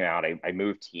after I came out, I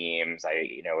moved teams. I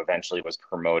eventually was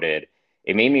promoted.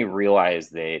 It made me realize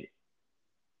that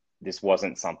this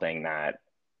wasn't something that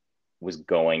was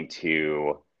going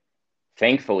to,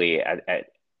 thankfully, at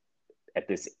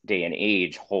this day and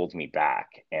age, hold me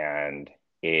back. And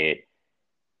it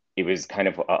it was kind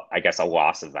of, I guess, a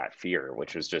loss of that fear,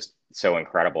 which was just so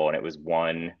incredible. And it was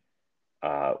one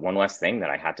less thing that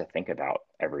I had to think about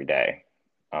every day.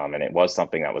 And it was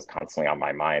something that was constantly on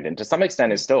my mind, and to some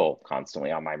extent is still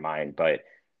constantly on my mind, but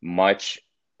much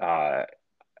uh,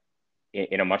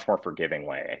 in a much more forgiving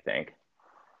way, I think.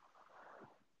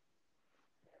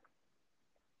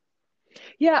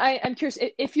 Yeah, I'm curious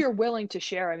if you're willing to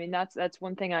share. I mean, that's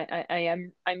one thing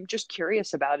I'm just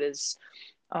curious about is,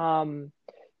 um,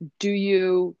 do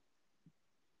you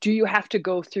do you have to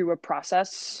go through a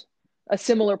process, a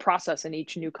similar process in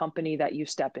each new company that you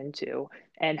step into,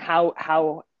 and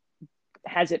how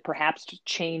has it perhaps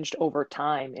changed over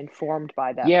time, informed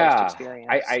by that first Yeah,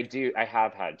 experience? I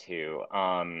have had to.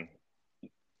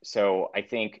 So I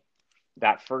think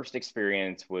that first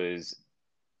experience was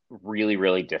really,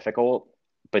 really difficult,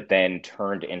 but then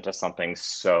turned into something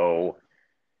so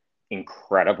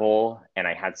incredible. And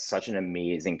I had such an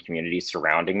amazing community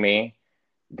surrounding me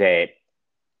that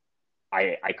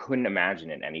I couldn't imagine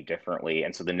it any differently.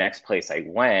 And so the next place I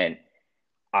went,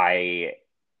 I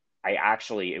I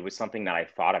actually, it was something that I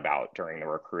thought about during the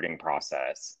recruiting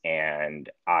process. And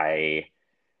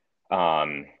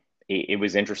um, it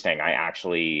was interesting. I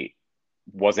actually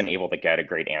wasn't able to get a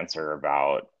great answer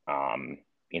about,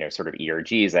 sort of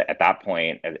ERGs at that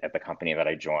point at the company that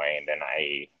I joined. And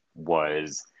I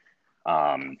was,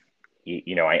 um,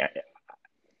 I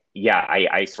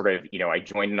sort of, I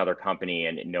joined another company,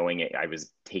 and knowing it, I was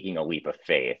taking a leap of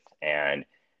faith. And,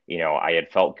 I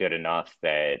had felt good enough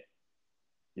that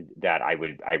I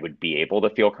would be able to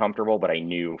feel comfortable, but I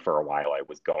knew for a while I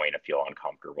was going to feel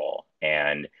uncomfortable.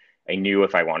 And I knew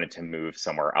if I wanted to move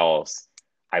somewhere else,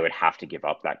 I would have to give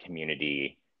up that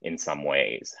community in some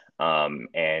ways.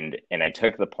 And I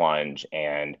took the plunge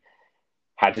and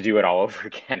had to do it all over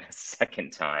again a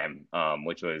second time,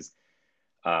 which was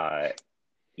uh,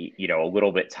 a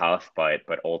little bit tough, but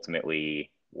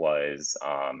ultimately was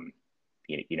a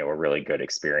really good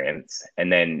experience.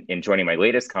 And then in joining my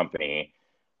latest company,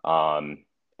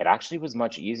 it actually was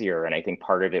much easier, and I think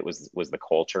part of it was the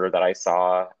culture that I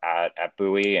saw at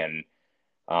Bowie, and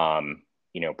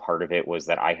part of it was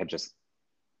that I had just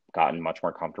gotten much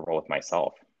more comfortable with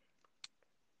myself.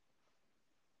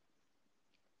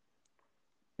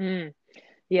 Mm,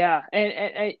 yeah,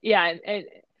 and yeah, and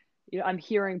I'm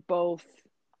hearing both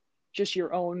just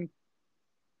your own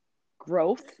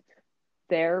growth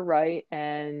there, right,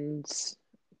 and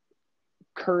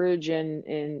courage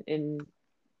in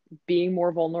being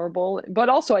more vulnerable, but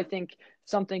also I think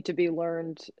something to be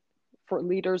learned for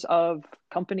leaders of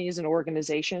companies and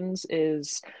organizations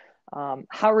is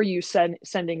how are you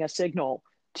sending a signal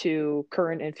to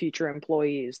current and future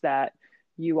employees that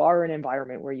you are an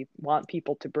environment where you want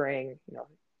people to bring,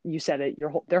 you said it,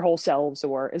 their whole selves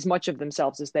or as much of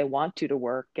themselves as they want to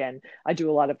work. And I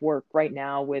do a lot of work right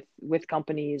now with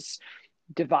companies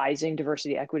devising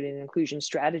diversity, equity, and inclusion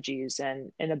strategies.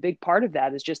 And a big part of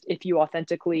that is just if you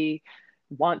authentically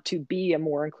want to be a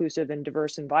more inclusive and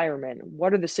diverse environment,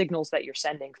 what are the signals that you're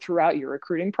sending throughout your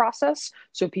recruiting process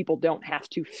so people don't have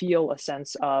to feel a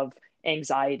sense of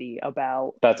anxiety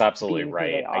about That's absolutely being who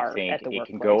they right. I are think at the it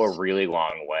can go a workplace? really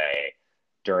long way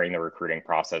during the recruiting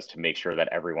process to make sure that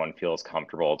everyone feels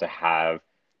comfortable to have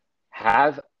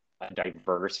a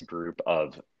diverse group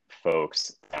of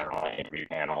folks that are on the interview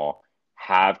panel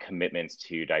have commitments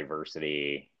to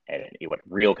diversity and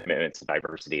real commitments to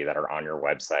diversity that are on your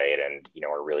website and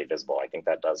are really visible. I think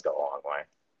that does go a long way.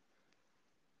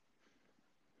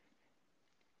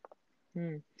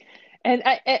 Hmm.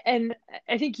 And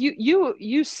I think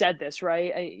you said this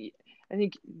right. I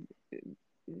think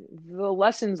the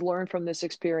lessons learned from this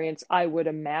experience, I would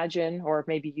imagine, or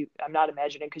maybe I'm not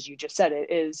imagining because you just said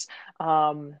it, is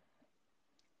um,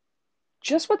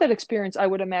 just what that experience, I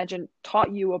would imagine,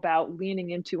 taught you about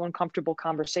leaning into uncomfortable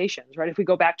conversations, right? If we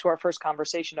go back to our first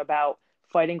conversation about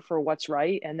fighting for what's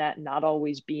right and that not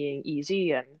always being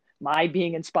easy, and my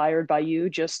being inspired by you,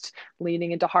 just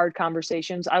leaning into hard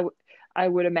conversations, I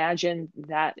would imagine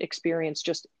that experience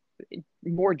just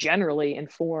more generally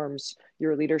informs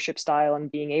your leadership style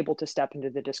and being able to step into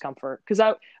the discomfort. Because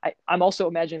I'm also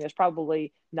imagining there's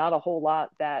probably not a whole lot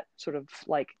that sort of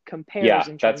like compares Yeah,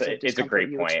 in terms of it's a discomfort great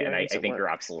you point, and experience I at think you're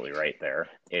work. absolutely right there.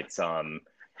 It's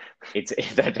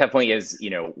that definitely is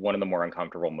one of the more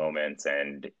uncomfortable moments,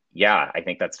 and yeah, I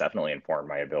think that's definitely informed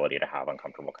my ability to have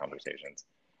uncomfortable conversations.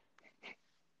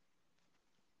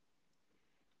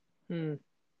 Hmm.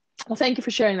 Well, thank you for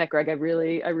sharing that, Greg. I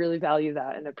really value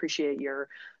that and appreciate your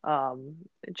um,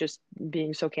 just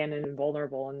being so candid and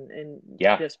vulnerable in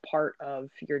Yeah. this part of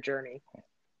your journey.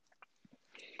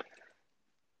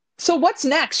 So what's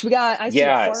next? I see a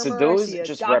Yeah, so farmer, I those see a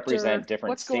just represent doctor.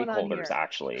 different What's going on stakeholders here?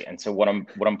 actually. And so what I'm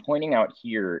pointing out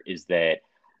here is that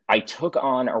I took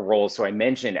on a role. So I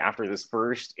mentioned after this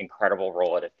first incredible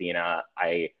role at Athena,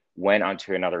 I went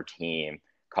onto another team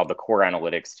called the Core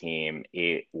Analytics team.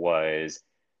 It was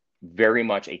very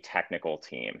much a technical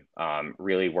team,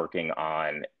 really working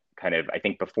on kind of, I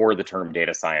think before the term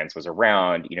data science was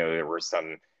around, there were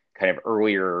some kind of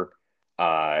earlier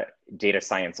uh, data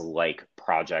science like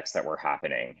projects that were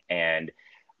happening. And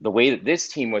the way that this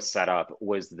team was set up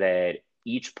was that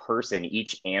each person,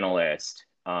 each analyst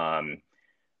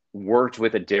worked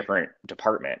with a different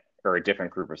department or a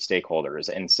different group of stakeholders.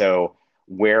 And so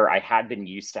where I had been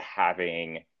used to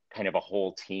having kind of a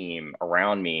whole team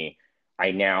around me, I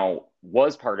now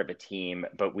was part of a team,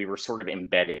 but we were sort of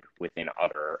embedded within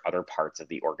other parts of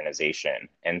the organization.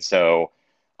 And so,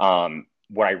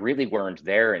 what I really learned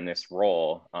there in this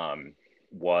role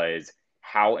was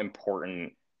how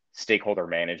important stakeholder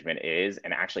management is,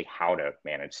 and actually how to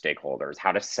manage stakeholders,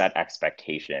 how to set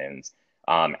expectations,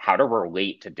 how to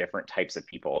relate to different types of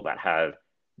people that have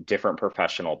different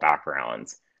professional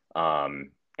backgrounds,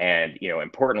 and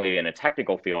importantly in a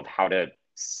technical field, how to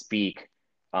speak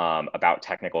about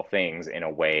technical things in a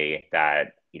way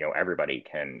that everybody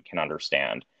can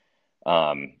understand.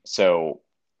 So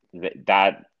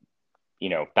that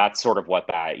that's sort of what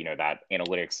that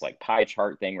analytics like pie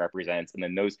chart thing represents, and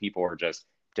then those people are just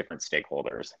different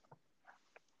stakeholders.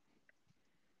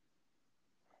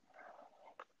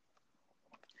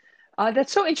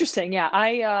 That's so interesting. Yeah,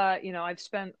 I've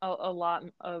spent a lot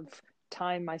of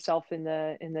time myself in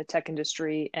the tech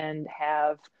industry and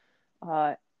have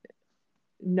uh,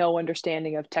 no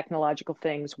understanding of technological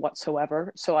things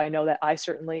whatsoever. So I know that I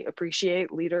certainly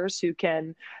appreciate leaders who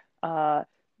can uh,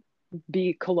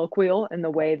 be colloquial in the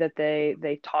way that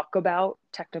they talk about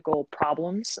technical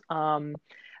problems. I'm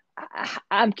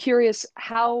curious,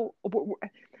 how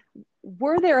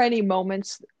were there any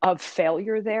moments of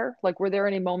failure there? Like, were there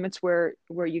any moments where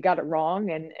you got it wrong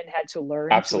and had to learn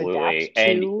to adapt Absolutely.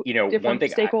 And, to one different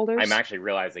thing I'm stakeholders? actually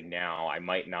realizing now, I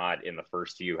might not in the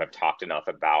first few have talked enough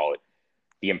about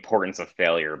the importance of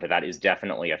failure, but that is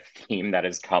definitely a theme that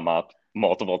has come up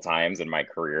multiple times in my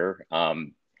career.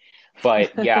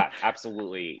 But yeah,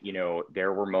 absolutely.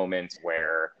 There were moments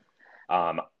where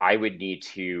I would need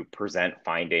to present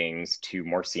findings to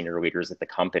more senior leaders at the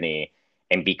company.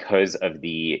 And because of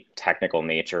the technical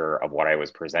nature of what I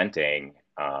was presenting,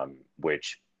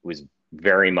 which was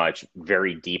very much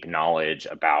very deep knowledge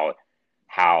about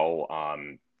how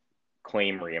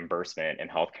claim reimbursement in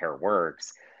healthcare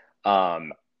works,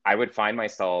 um, I would find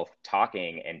myself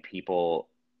talking and people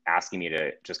asking me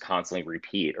to just constantly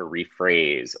repeat or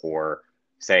rephrase or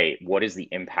say, what is the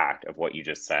impact of what you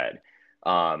just said?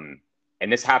 Um,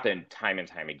 and this happened time and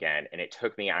time again. And it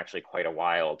took me actually quite a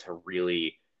while to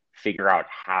really figure out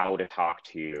how to talk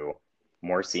to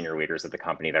more senior leaders at the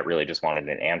company that really just wanted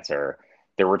an answer.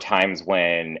 There were times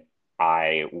when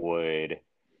I would,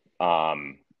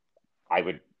 um, I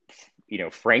would,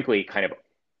 frankly, kind of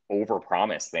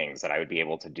overpromise things that I would be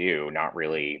able to do, not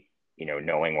really,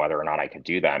 knowing whether or not I could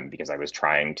do them because I was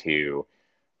trying to,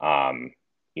 um,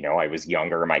 I was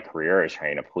younger in my career. I was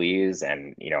trying to please,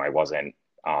 and I wasn't,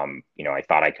 I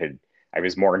thought I could. I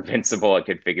was more invincible. I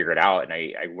could figure it out, and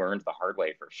I learned the hard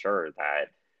way for sure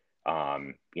that,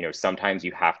 sometimes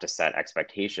you have to set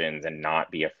expectations and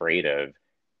not be afraid of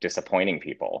disappointing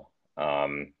people.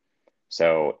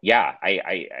 So yeah,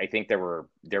 I think there were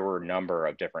a number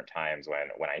of different times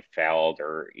when I failed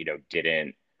or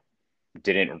didn't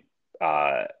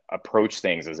approach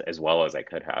things as well as I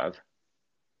could have.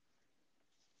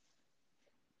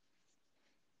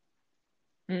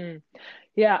 Mm.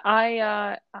 Yeah,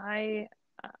 I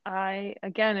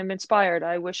again am inspired.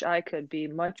 I wish I could be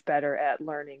much better at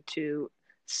learning to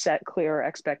set clear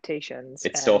expectations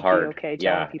It's still and be hard. okay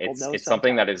telling Yeah, people it's no it's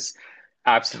something that sometimes. is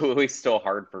absolutely still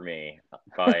hard for me,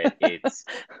 but it's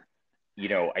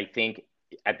I think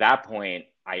at that point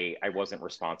I wasn't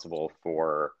responsible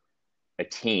for a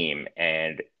team,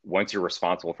 and once you're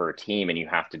responsible for a team and you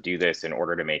have to do this in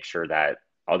order to make sure that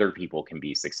other people can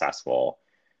be successful,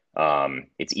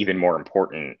 it's even more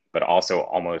important, but also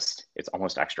it's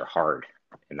almost extra hard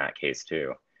in that case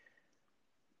too.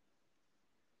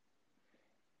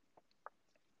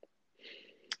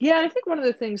 Yeah, and I think one of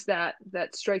the things that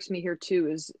strikes me here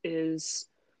too is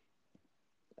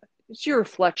it's your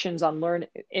reflections on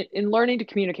in learning to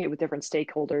communicate with different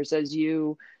stakeholders as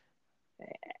you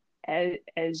I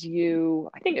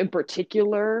think in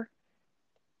particular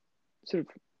sort of,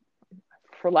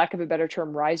 for lack of a better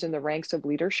term, rise in the ranks of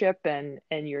leadership and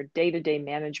your day-to-day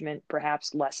management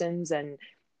perhaps lessons, and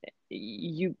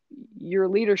you your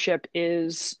leadership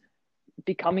is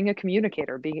becoming a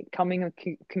communicator, becoming a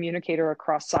communicator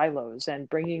across silos and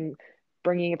bringing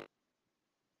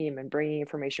team and bringing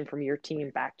information from your team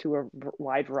back to a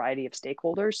wide variety of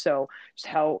stakeholders. So just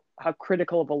how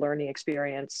critical of a learning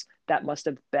experience that must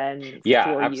have been Yeah, for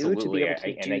you to be absolutely. able to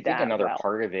And I do think that another well.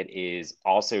 part of it is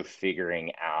also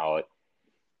figuring out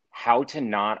how to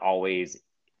not always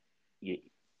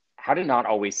how to not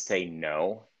always say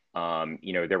no.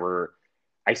 There were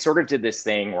I sort of did this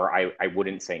thing where I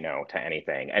wouldn't say no to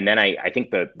anything. And then I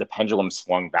think the pendulum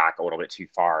swung back a little bit too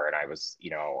far. And I was,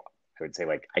 I would say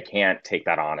like, I can't take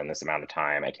that on in this amount of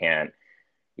time. I can't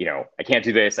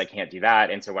do this, I can't do that.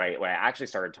 And so what I actually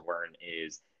started to learn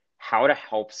is how to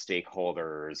help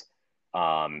stakeholders,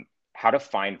 how to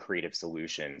find creative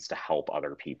solutions to help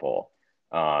other people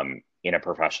in a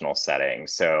professional setting.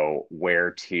 So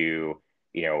where to,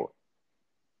 you know,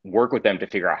 work with them to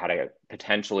figure out how to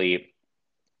potentially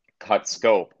cut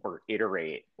scope or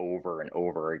iterate over and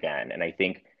over again. And I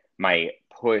think my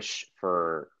push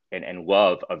for and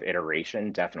love of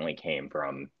iteration definitely came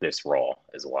from this role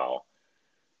as well.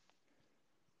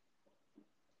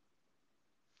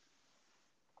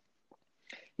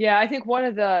 Yeah, I think one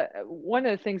of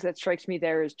the things that strikes me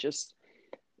there is just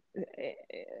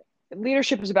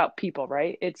leadership is about people,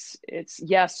 right? It's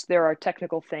yes, there are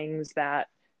technical things that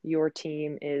your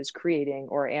team is creating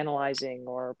or analyzing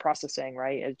or processing,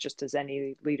 right? As just as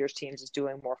any leaders teams is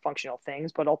doing more functional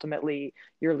things, but ultimately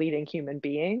you're leading human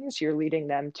beings, you're leading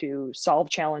them to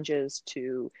solve challenges,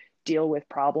 to deal with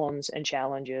problems and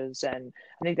challenges. And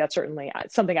I think that's certainly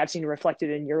something I've seen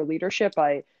reflected in your leadership.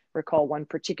 I recall one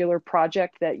particular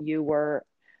project that you were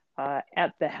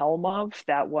at the helm of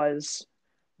that was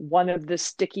one of the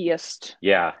stickiest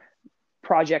Yeah.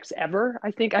 projects ever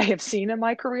I think I have seen in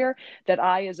my career, that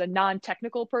I, as a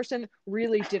non-technical person,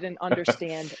 really didn't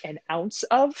understand an ounce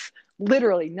of,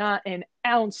 literally not an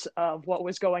ounce of what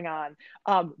was going on.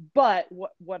 But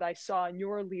what I saw in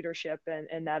your leadership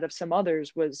and that of some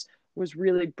others was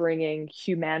really bringing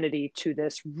humanity to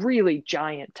this really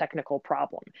giant technical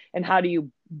problem. And how do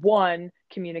you, one,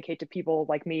 communicate to people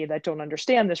like me that don't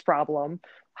understand this problem,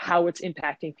 how it's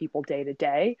impacting people day to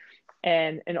day,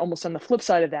 and almost on the flip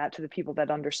side of that, to the people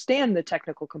that understand the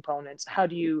technical components, how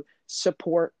do you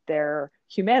support their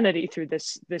humanity through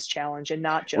this challenge and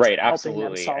not just Right, helping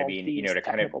them absolutely. I solve mean, these to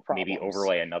kind of technical maybe problems?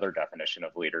 overlay another definition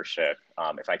of leadership,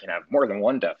 if I can have more than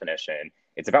one definition,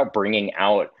 it's about bringing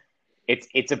out,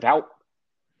 it's about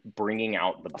bringing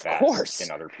out the Of best course.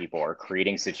 in other people, or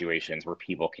creating situations where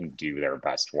people can do their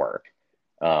best work.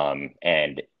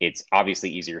 And it's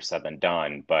obviously easier said than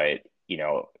done, but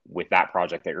with that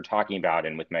project that you're talking about,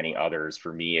 and with many others,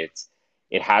 for me,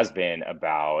 it has been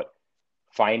about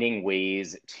finding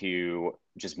ways to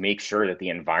just make sure that the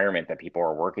environment that people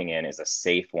are working in is a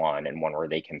safe one, and one where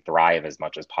they can thrive as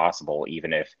much as possible,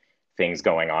 even if things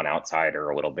going on outside are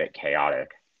a little bit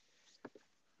chaotic.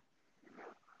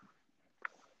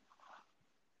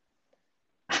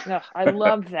 Ugh, I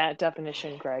love that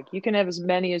definition, Greg. You can have as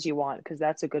many as you want because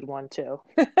that's a good one too.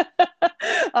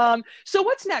 So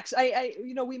what's next?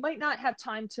 We might not have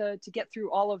time to get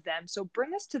through all of them. So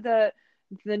bring us to the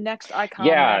next icon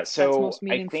Yeah, that's so most I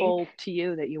think meaningful to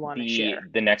you that you want to the share.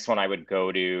 the next one I would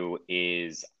go to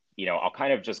is, I'll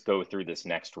kind of just go through this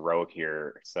next row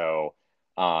here. So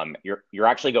you're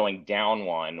actually going down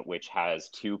one, which has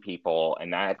two people,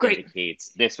 and that Great. indicates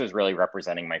this was really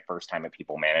representing my first time at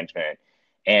people management.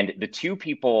 And the two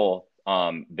people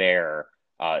there,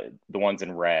 the ones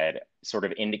in red, sort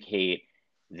of indicate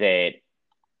that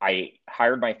I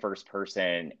hired my first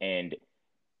person and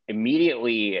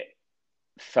immediately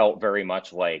felt very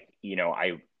much like,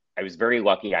 I was very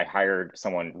lucky. I hired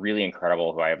someone really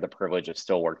incredible who I have the privilege of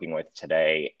still working with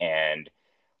today. And,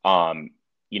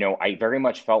 I very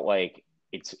much felt like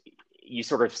it's, you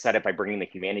sort of said it by bringing the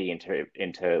humanity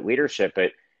into leadership,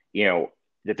 but, you know,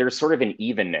 that there's sort of an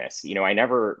evenness. I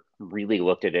never really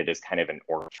looked at it as kind of an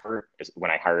orchard when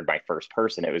I hired my first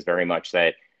person. It was very much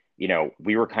that,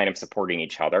 we were kind of supporting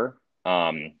each other.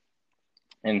 And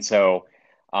so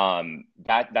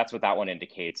that's what that one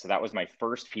indicates. So that was my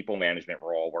first people management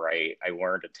role, where I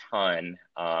learned a ton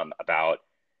about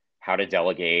how to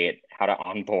delegate, how to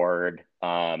onboard,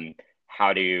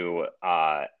 how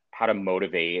to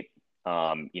motivate.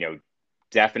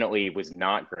 Definitely was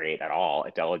not great at all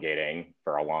at delegating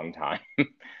for a long time.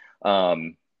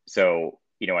 So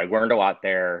I learned a lot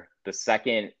there. The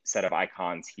second set of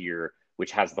icons here,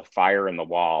 which has the fire in the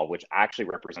wall, which actually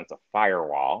represents a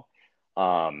firewall,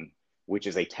 which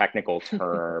is a technical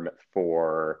term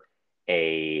for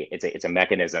it's a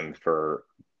mechanism for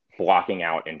blocking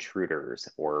out intruders,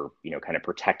 or kind of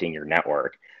protecting your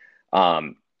network.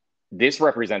 This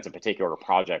represents a particular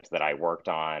project that I worked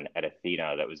on at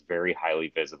Athena that was very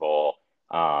highly visible,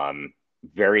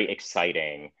 very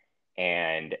exciting,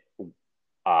 and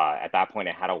at that point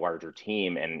I had a larger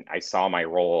team, and I saw my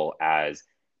role as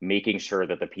making sure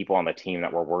that the people on the team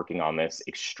that were working on this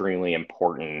extremely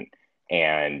important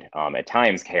and at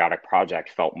times chaotic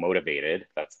project felt motivated.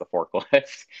 That's the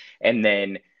forklift. And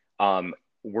then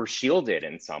were shielded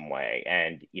in some way,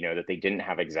 and that they didn't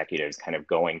have executives kind of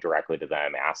going directly to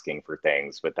them asking for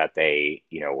things, but that they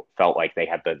felt like they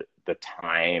had the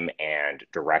time and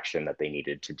direction that they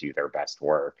needed to do their best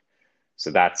work. So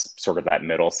that's sort of that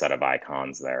middle set of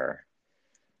icons there.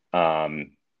 And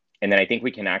then I think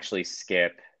we can actually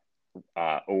skip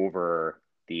over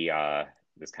the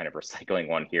this kind of recycling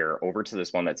one here over to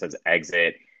this one that says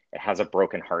exit. It has a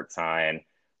broken heart sign,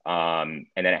 and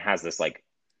then it has this like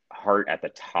heart at the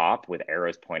top with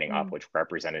arrows pointing up, Mm. which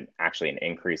represented actually an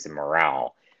increase in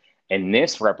morale. And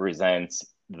this represents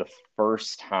the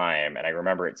first time, and I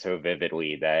remember it so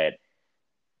vividly, that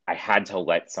I had to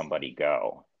let somebody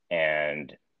go.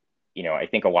 And I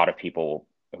think a lot of people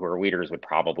who are leaders would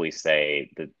probably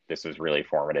say that this was really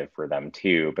formative for them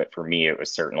too. But for me, it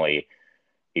was certainly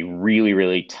a really,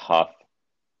 really tough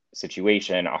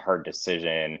situation, a hard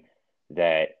decision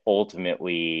that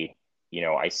ultimately,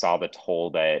 I saw the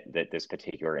toll that this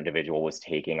particular individual was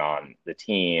taking on the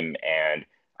team, and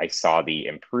I saw the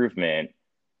improvement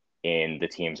in the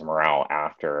team's morale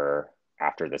after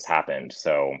this happened.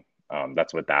 So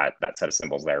that's what that set of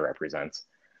symbols there represents.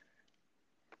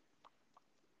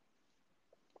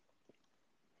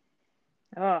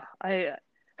 Oh, I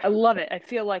I love it. I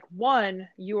feel like one,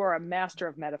 you are a master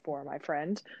of metaphor, my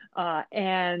friend.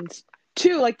 And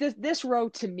two, like this row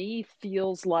to me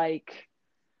feels like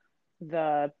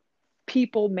the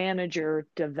people manager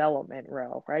development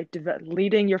row, right?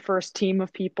 Leading your first team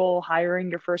of people, hiring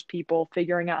your first people,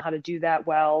 figuring out how to do that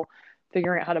well,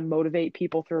 figuring out how to motivate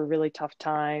people through a really tough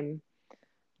time,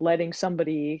 letting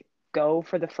somebody go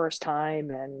for the first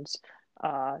time, and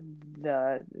uh,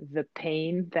 the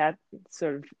pain that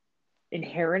sort of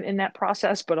inherent in that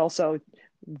process, but also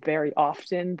very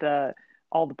often the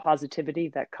all the positivity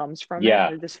that comes from it.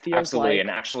 Yeah, This feels absolutely. like, And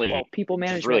well, actually, people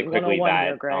just really management quickly, 101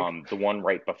 here, that Greg. the one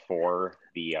right before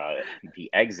the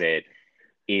exit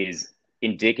is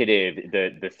indicative.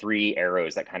 The three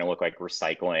arrows that kind of look like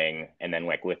recycling, and then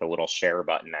like with a little share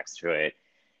button next to it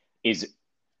is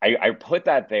I put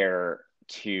that there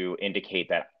to indicate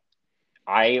that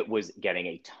I was getting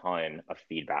a ton of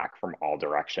feedback from all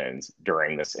directions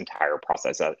during this entire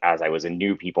process as I was a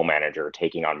new people manager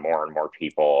taking on more and more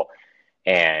people.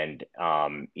 And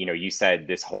you said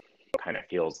this whole kind of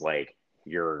feels like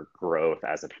your growth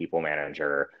as a people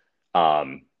manager.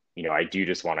 I do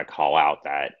just want to call out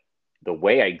that the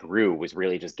way I grew was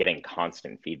really just getting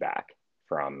constant feedback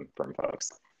from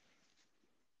folks.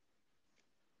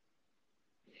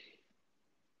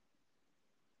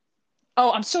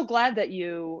 Oh, I'm so glad that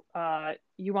you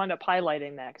wound up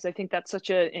highlighting that, because I think that's such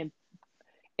an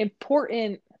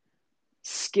important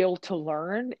skill to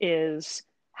learn, is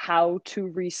how to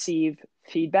receive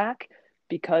feedback,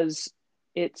 because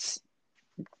it's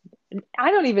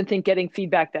I don't even think getting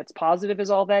feedback that's positive is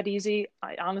all that easy.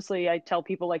 I tell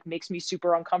people, like, makes me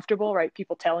super uncomfortable, right?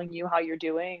 People telling you how you're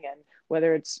doing and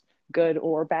whether it's good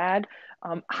or bad.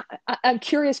 I'm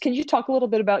curious, can you talk a little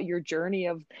bit about your journey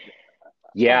of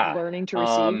Yeah. learning to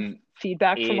receive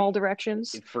feedback from It all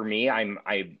directions? for me,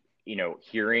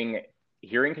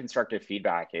 hearing constructive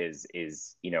feedback is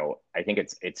I think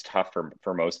it's tough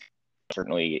for most,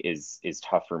 certainly is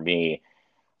tough for me.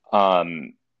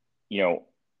 Um, you know,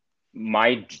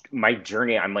 my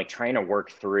journey, I'm like trying to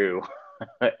work through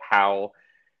how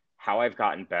I've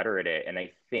gotten better at it. And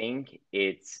I think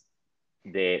it's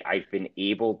that I've been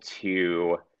able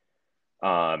to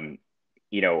um,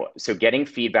 so getting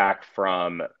feedback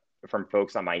from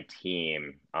folks on my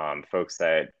team, folks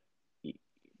that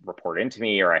report into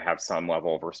me or I have some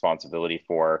level of responsibility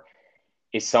for,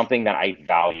 is something that I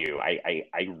value. I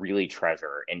really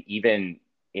treasure. And even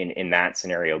in that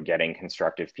scenario, getting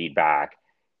constructive feedback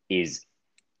is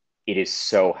it is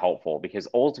so helpful because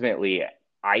ultimately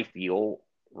I feel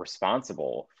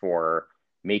responsible for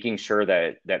making sure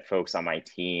that folks on my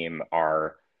team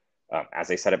are,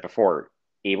 as I said it before,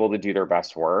 able to do their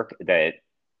best work, that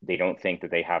they don't think that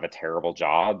they have a terrible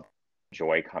job,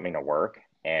 enjoy coming to work.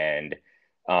 And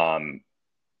um,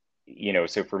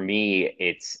 so for me,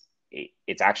 it's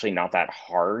actually not that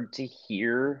hard to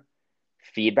hear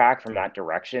feedback from that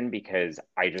direction because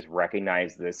I just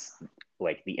recognize this,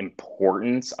 like the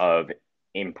importance of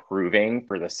improving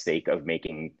for the sake of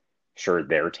making sure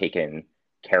they're taken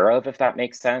care of, if that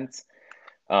makes sense.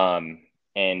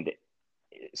 And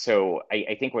so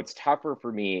I think what's tougher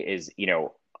for me is,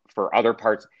 for other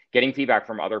parts, getting feedback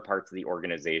from other parts of the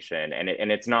organization. And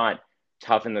it's not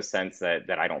tough in the sense that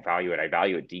I don't value it. I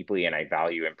value it deeply and I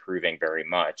value improving very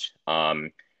much.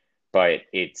 But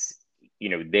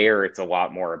there it's a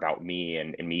lot more about me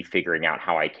and me figuring out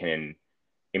how I can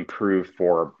improve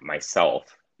for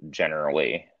myself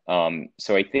generally.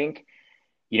 So I think,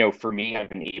 for me, I've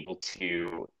been able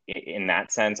to, in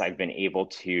that sense, I've been able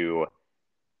to,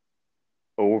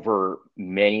 over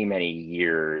many, many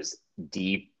years,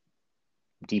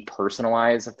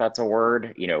 depersonalize, if that's a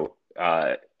word,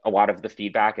 a lot of the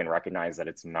feedback and recognize that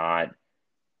it's not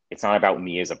about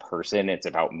me as a person. It's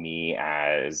about me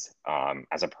as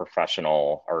a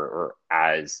professional or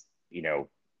as,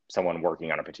 someone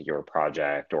working on a particular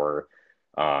project or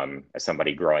as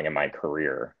somebody growing in my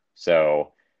career.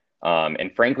 So,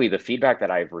 and frankly, the feedback that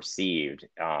I've received,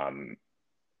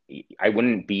 I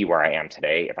wouldn't be where I am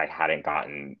today if I hadn't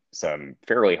gotten some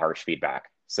fairly harsh feedback.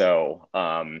 So,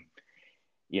 I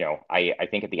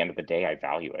think at the end of the day, I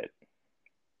value it.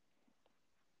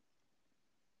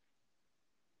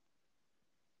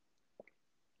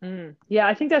 Yeah,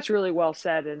 I think that's really well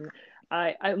said. And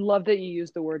I love that you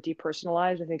used the word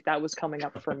depersonalized. I think that was coming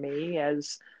up for me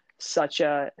as such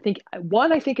a, I think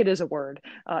one, I think it is a word.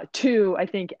 Two, I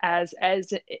think as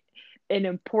an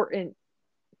important,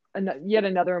 yet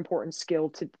another important skill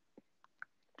to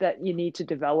that you need to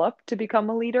develop to become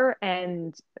a leader,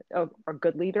 and a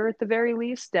good leader at the very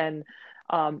least. And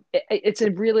it's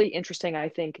a really interesting, I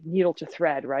think, needle to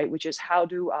thread, right? Which is, how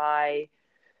do I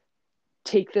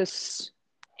take this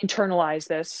internalize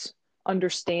this,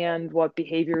 understand what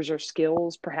behaviors or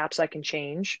skills perhaps I can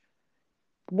change,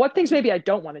 what things maybe I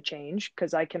don't want to change,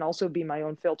 because I can also be my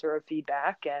own filter of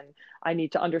feedback. And I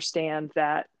need to understand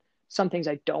that some things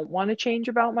I don't want to change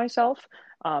about myself.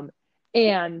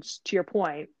 And to your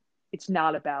point, it's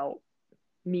not about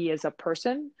me as a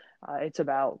person. It's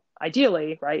about,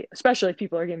 ideally, right? Especially if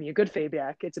people are giving me a good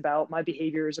feedback, it's about my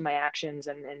behaviors and my actions,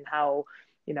 and how,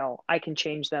 I can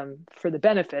change them for the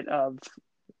benefit of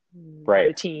the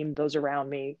Right. team, those around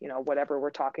me, whatever we're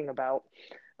talking about.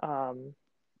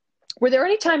 Were there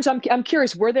any times, I'm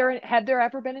curious, had there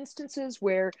ever been instances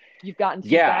where you've gotten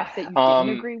Yeah. feedback that you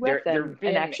didn't agree with There've and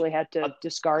been actually had a to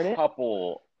discard it?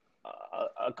 couple,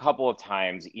 a couple of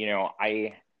times,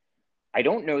 I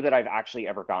don't know that I've actually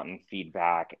ever gotten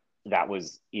feedback that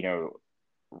was,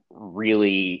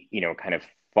 really, kind of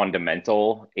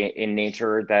fundamental in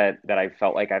nature that I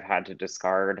felt like I've had to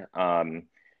discard. I've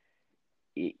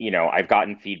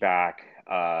gotten feedback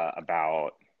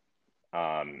about,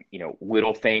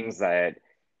 little things that,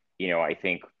 I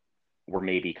think were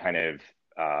maybe kind of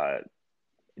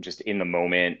just in the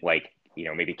moment, like,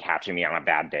 maybe catching me on a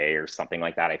bad day or something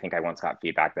like that. I think I once got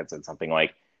feedback that said something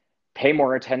like, pay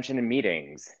more attention in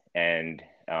meetings. And,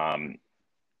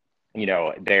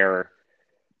 they're,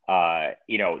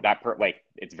 like,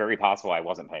 it's very possible I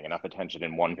wasn't paying enough attention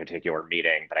in one particular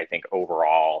meeting, but I think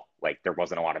overall, like, there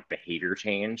wasn't a lot of behavior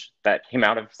change that came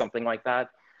out of something like that.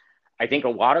 I think a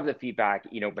lot of the feedback,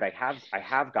 but I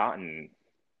have gotten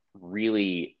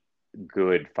really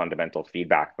good fundamental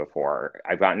feedback before.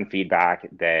 I've gotten feedback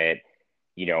that,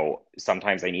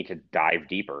 sometimes I need to dive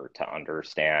deeper to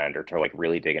understand or to like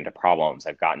really dig into problems.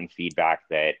 I've gotten feedback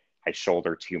that I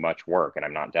shoulder too much work and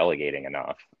I'm not delegating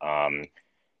enough. And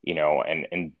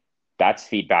that's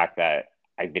feedback that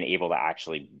I've been able to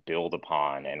actually build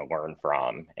upon and learn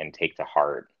from and take to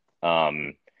heart.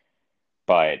 Um,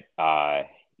 but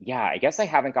yeah, I guess I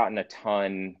haven't gotten a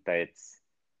ton that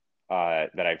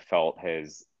I've felt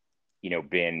has,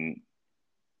 been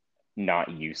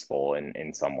not useful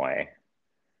in some way.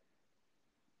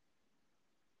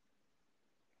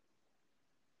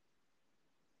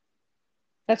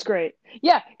 That's great.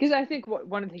 Yeah, because I think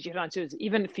one of the things you hit on too is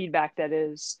even feedback that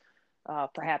is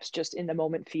perhaps just in the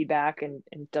moment feedback, and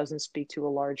doesn't speak to a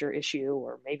larger issue,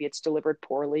 or maybe it's delivered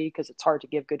poorly because it's hard to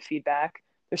give good feedback.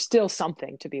 There's still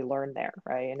something to be learned there,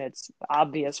 right? And it's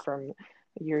obvious from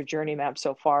your journey map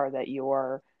so far that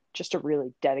you're just a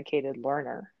really dedicated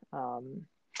learner. And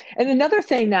another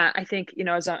thing that I think,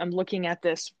 as I'm looking at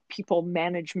this people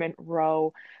management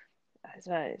row, as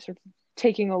I sort of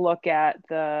taking a look at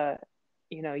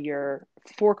your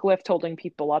forklift holding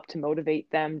people up to motivate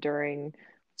them during,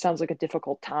 sounds like, a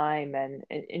difficult time, and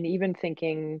even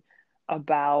thinking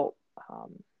about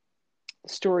the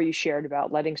story you shared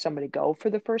about letting somebody go for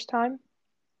the first time.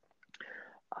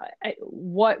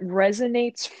 What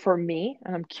resonates for me,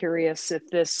 and I'm curious if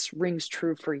this rings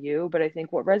true for you, but I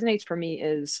think what resonates for me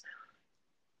is,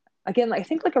 again, I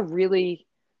think, like, a really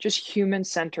just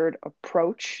human-centered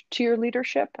approach to your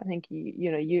leadership. I think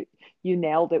you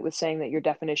nailed it with saying that your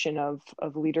definition of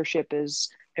leadership is,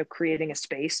 creating a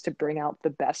space to bring out the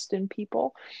best in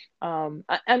people.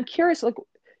 I'm curious, like,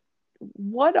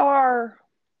 what are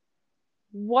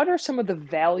what are some of the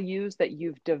values that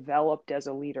you've developed as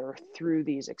a leader through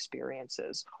these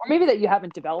experiences, or maybe that you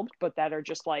haven't developed but that are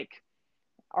just like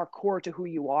are core to who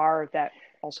you are, that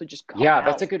also just come Yeah,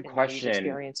 that's a out good in these question.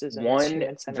 experiences and this One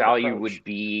human-centered value approach? would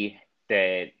be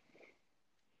that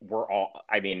we're all,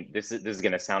 I mean, this is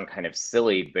going to sound kind of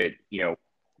silly, but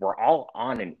we're all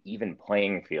on an even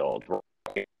playing field.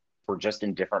 We're just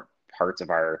in different parts of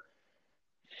our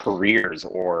careers,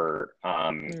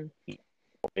 Mm.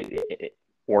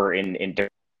 or in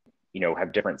different,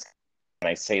 have different. And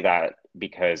I say that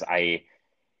because I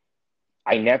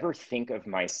never think of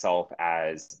myself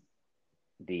as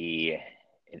the,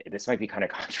 this might be kind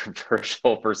of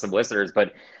controversial for some listeners,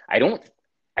 but I don't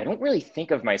I don't really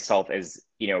think of myself as,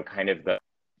 kind of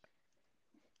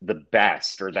the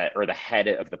best or the head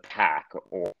of the pack,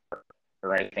 or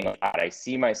anything like that. I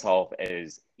see myself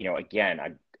as,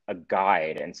 again, a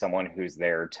guide and someone who's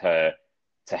there to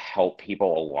help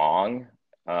people along.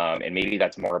 And maybe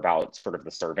that's more about sort of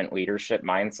the servant leadership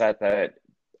mindset that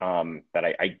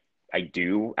I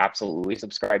do absolutely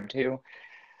subscribe to.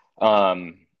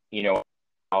 Um, you know,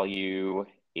 value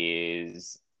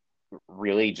is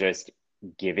really just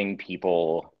giving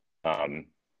people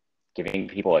giving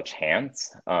people a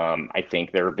chance. I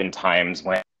think there have been times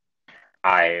when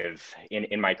I've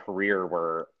in my career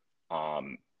where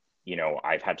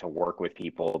I've had to work with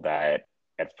people that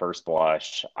at first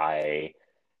blush I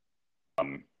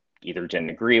either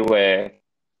didn't agree with,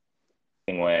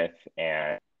 with,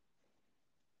 and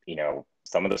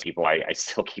some of those people I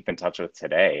still keep in touch with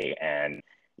today, and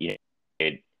it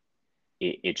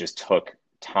it just took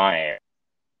time.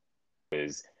 It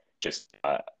was just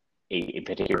a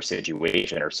particular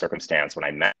situation or circumstance when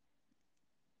I met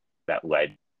that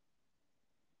led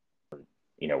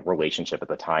relationship at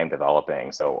the time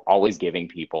developing. So always giving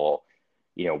people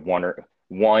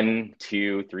one,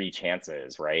 two, three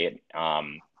chances, right?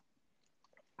 I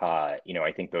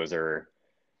think those are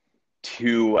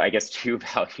two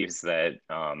values that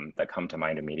come to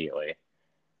mind immediately.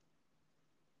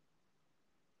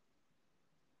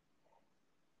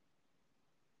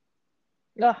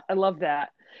 Oh, I love that.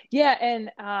 Yeah,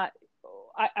 and I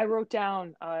wrote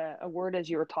down a word as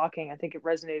you were talking. I think it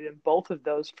resonated in both of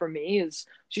those for me is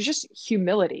just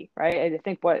humility, right? I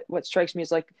think what strikes me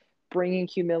is like bringing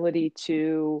humility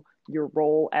to your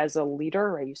role as a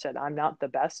leader, right? You said, I'm not the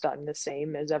best. I'm the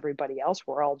same as everybody else.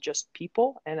 We're all just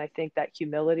people. And I think that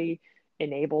humility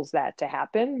enables that to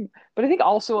happen. But I think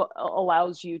also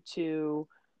allows you to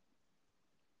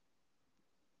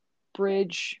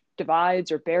bridge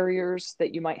divides or barriers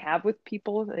that you might have with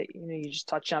people that you just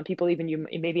touched on, people even you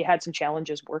maybe had some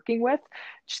challenges working with.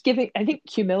 Just giving, I think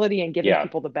humility and giving Yeah,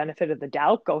 people the benefit of the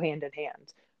doubt go hand in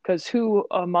hand, because who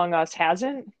among us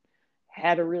hasn't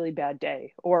had a really bad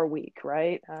day or a week,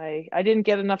 right? I didn't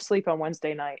get enough sleep on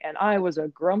Wednesday night and I was a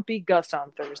grumpy Gus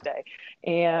on Thursday,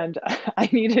 and I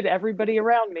needed everybody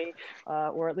around me,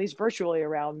 or at least virtually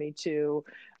around me, to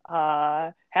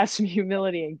have some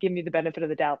humility and give me the benefit of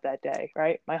the doubt that day,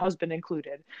 right? My husband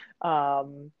included.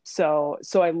 So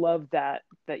I love that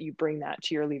you bring that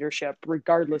to your leadership,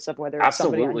 regardless of whether it's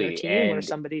somebody on your absolutely. team or And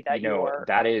somebody that you're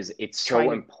it's trying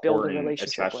so to build a important,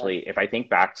 relationship with. especially if I think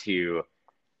back to,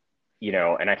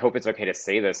 and I hope it's okay to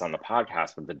say this on the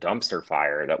podcast, but the dumpster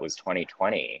fire that was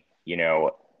 2020,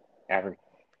 every,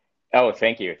 oh,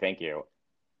 thank you. Thank you.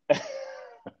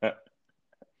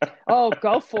 Oh,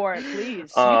 go for it,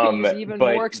 please. You can use even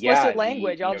more But yeah, explicit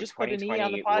language. I'll just put an E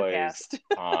on the 2020 was, podcast.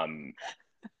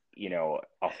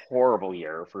 a horrible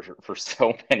year for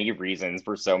so many reasons,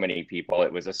 for so many people.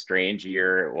 It was a strange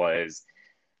year. It was,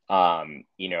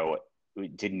 we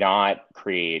did not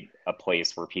create a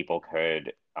place where people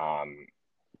could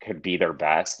be their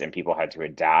best, and people had to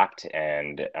adapt,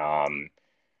 and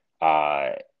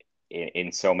uh,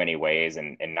 in so many ways,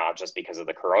 and not just because of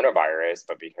the coronavirus,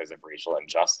 but because of racial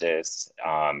injustice,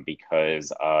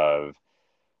 because of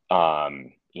a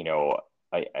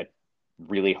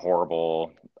really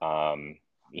horrible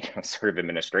sort of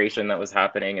administration that was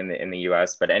happening in the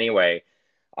U.S. But anyway,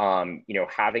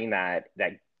 having that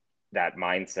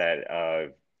mindset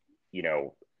of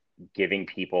giving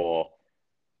people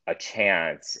a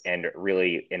chance, and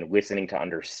really and listening to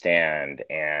understand,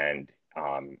 and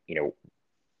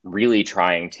really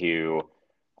trying to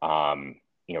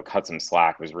cut some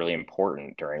slack was really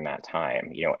important during that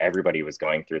time. Everybody was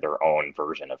going through their own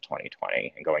version of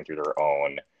 2020 and going through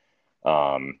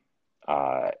um,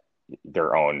 uh,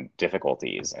 their own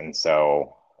difficulties, and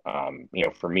so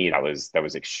for me that was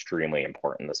extremely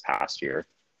important this past year.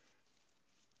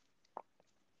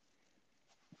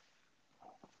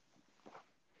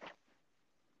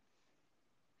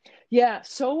 Yeah,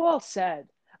 so well said.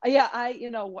 Yeah,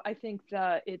 I think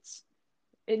that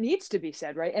it needs to be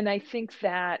said, right? And I think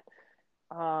that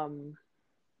um,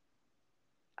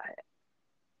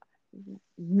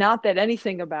 not that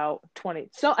anything about 20,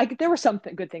 so there were some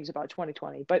good things about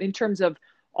 2020, but in terms of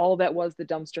all that was the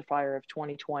dumpster fire of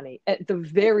 2020, at the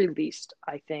very least,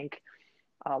 I think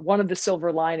one of the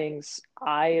silver linings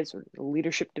I, as a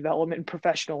leadership development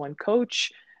professional and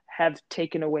coach, have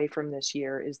taken away from this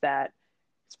year is that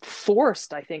it's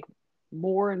forced, I think,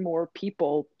 more and more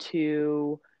people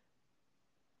to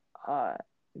uh,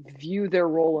 view their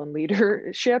role in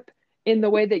leadership in the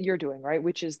way that you're doing, right?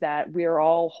 Which is that we're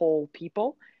all whole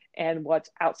people, and what's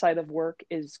outside of work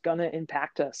is going to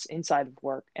impact us inside of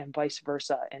work, and vice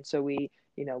versa. And so we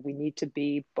need to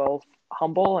be both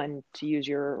humble and, to use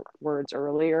your words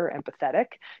earlier, empathetic.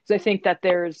 So I think that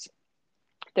there's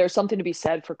something to be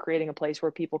said for creating a place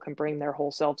where people can bring their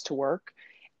whole selves to work.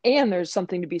 And there's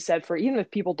something to be said for, even if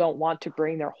people don't want to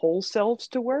bring their whole selves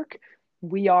to work,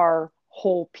 we are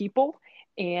whole people.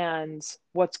 And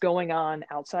what's going on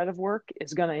outside of work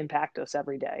is going to impact us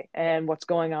every day. And what's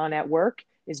going on at work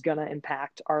is going to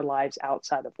impact our lives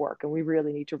outside of work. And we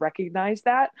really need to recognize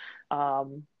that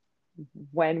um,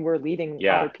 when we're leading other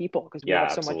Yeah, people, because we yeah,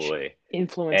 have so much absolutely.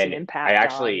 influence and And I impact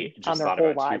actually on just their thought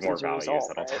whole about two lives more as a values result,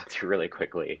 that I'll right? talk through really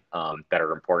quickly, that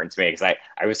are important to me, because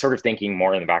I was sort of thinking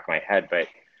more in the back of my head. But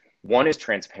one is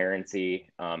transparency.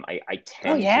 I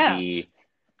Oh tend to yeah. be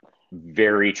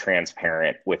very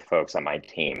transparent with folks on my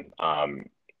team.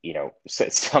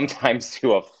 Sometimes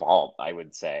to a fault, I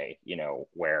would say,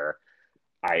 where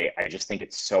I just think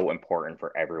it's so important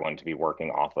for everyone to be working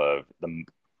off of the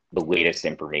latest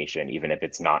information, even if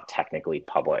it's not technically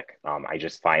public. I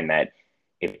just find that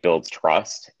it builds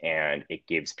trust and it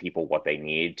gives people what they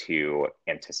need to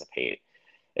anticipate.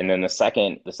 And then the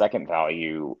second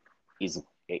value is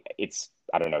it's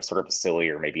I don't know, sort of a silly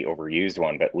or maybe overused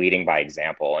one, but leading by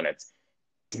example. And it's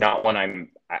not one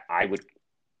I would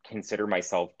consider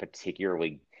myself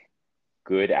particularly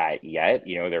good at yet.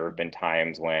 There have been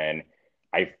times when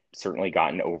I've certainly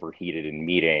gotten overheated in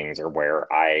meetings or where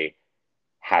I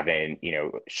haven't,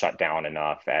 shut down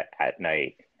enough at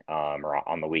night or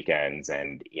on the weekends.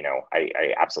 And,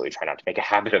 I absolutely try not to make a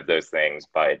habit of those things.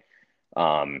 But,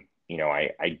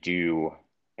 I do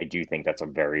think that's a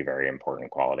very, very important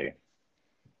quality.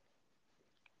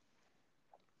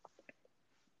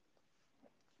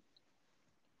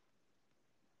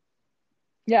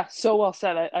 Yeah, so well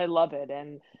said. I love it.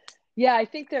 And yeah, I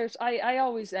think I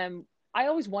always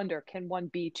wonder, can one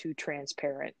be too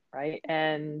transparent, right?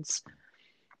 And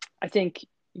I think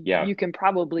Yeah, you can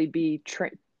probably be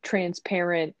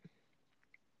transparent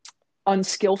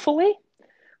unskillfully,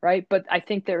 right? But I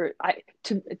think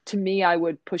to me, I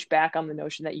would push back on the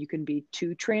notion that you can be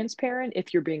too transparent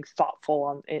if you're being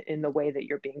thoughtful in the way that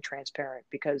you're being transparent.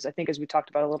 Because I think, as we talked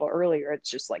about a little earlier, it's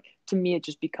just like, to me, it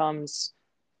just becomes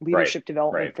right, leadership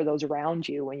development right. for those around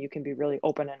you when you can be really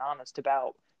open and honest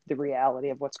about the reality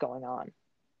of what's going on.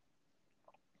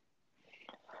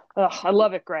 Ugh, I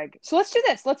love it, Greg. So let's do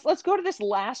this. Let's go to this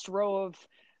last row of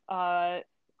uh,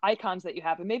 icons that you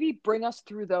have, and maybe bring us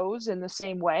through those in the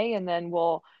same way, and then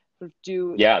we'll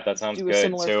do Yeah, that sounds a good.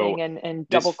 similar thing So and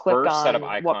double this click first set of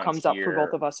on what icons comes up for both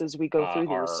here of us as we go through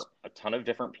these. are a ton of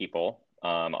different people,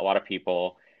 a lot of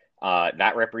people.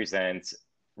 That represents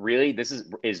really this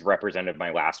is representative of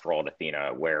my last role at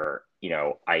Athena, where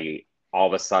I all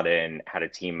of a sudden had a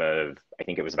team of, I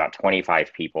think it was about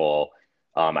 25 people.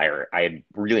 I had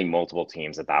really multiple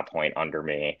teams at that point under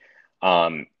me.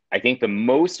 I think the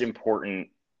most important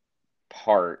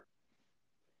part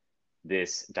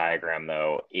this diagram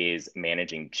though is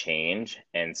managing change.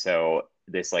 And so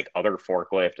this like other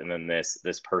forklift and then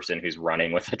this person who's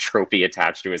running with a trophy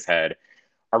attached to his head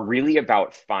are really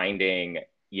about finding,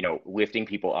 lifting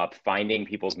people up, finding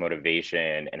people's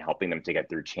motivation and helping them to get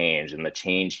through change. And the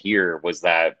change here was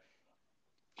that,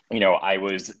 I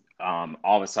was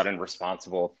all of a sudden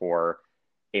responsible for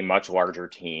a much larger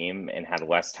team and had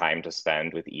less time to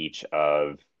spend with each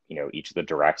of the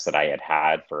directs that I had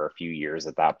had for a few years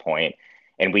at that point.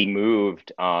 And we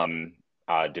moved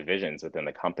divisions within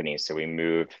the company. So we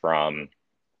moved from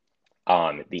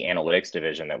the analytics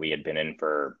division that we had been in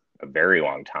for a very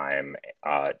long time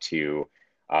to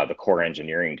the core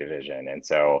engineering division. And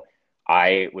so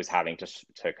I was having to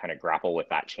kind of grapple with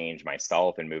that change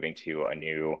myself and moving to a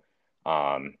new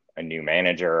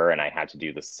manager, and I had to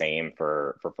do the same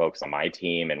for folks on my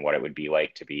team and what it would be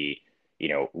like to be,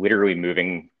 literally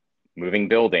moving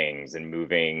buildings and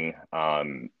moving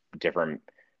different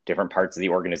parts of the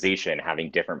organization,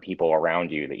 having different people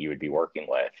around you that you would be working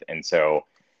with. And so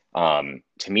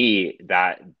to me,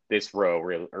 that this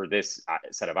row or this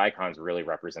set of icons really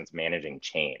represents managing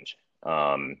change.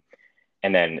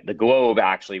 And then the globe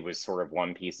actually was sort of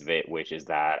one piece of it, which is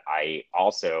that I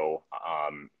also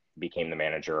became the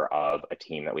manager of a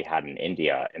team that we had in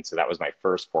India. And so that was my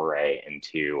first foray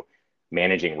into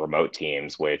managing remote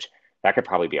teams, which that could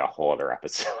probably be a whole other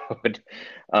episode.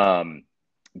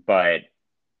 But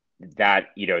that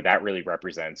really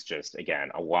represents just, again,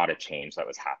 a lot of change that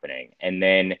was happening. And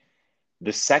then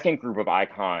the second group of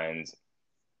icons,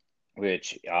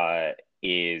 which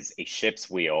is a ship's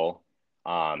wheel,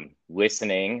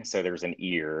 listening. So there's an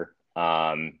ear,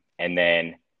 and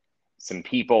then some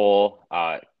people,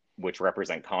 which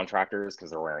represent contractors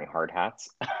because they're wearing hard hats.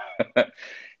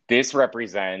 This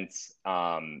represents,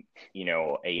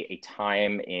 a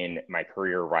time in my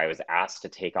career where I was asked to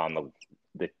take on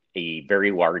a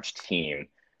very large team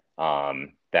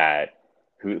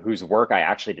whose work I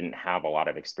actually didn't have a lot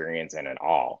of experience in at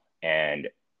all. And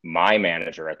my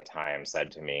manager at the time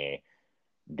said to me,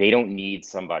 they don't need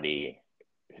somebody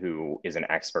who is an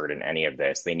expert in any of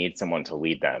this. They need someone to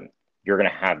lead them. You're going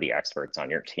to have the experts on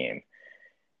your team.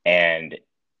 And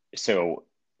so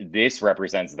this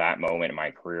represents that moment in my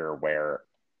career where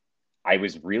I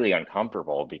was really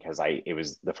uncomfortable because it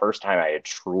was the first time I had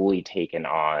truly taken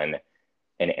on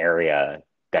an area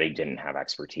that I didn't have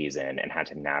expertise in and had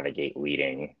to navigate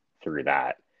leading through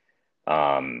that.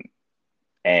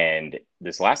 And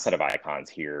this last set of icons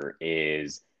here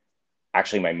is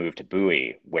actually my move to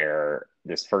Bowie, where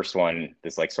this first one,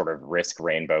 this like sort of risk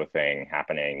rainbow thing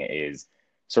happening, is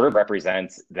sort of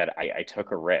represents that I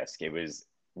took a risk. It was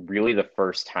really the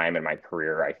first time in my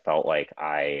career I felt like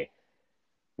I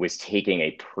was taking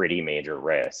a pretty major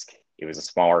risk. It was a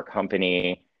smaller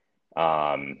company.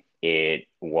 It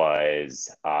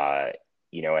was,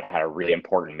 it had a really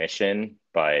important mission,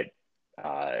 but,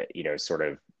 sort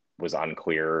of was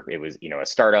unclear. It was, a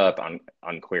startup,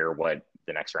 unclear what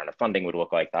the next round of funding would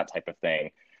look like, that type of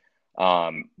thing.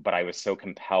 But I was so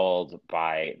compelled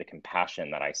by the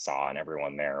compassion that I saw in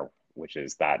everyone there, which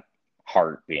is that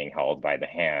heart being held by the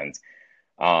hands.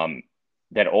 Um,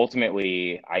 that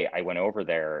ultimately I went over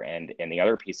there, and the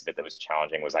other piece of it that was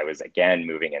challenging was I was again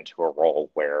moving into a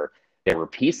role where there were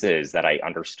pieces that I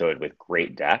understood with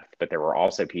great depth, but there were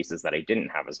also pieces that I didn't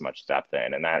have as much depth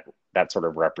in, and that sort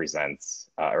of represents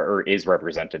or is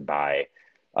represented by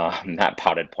that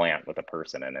potted plant with a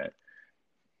person in it.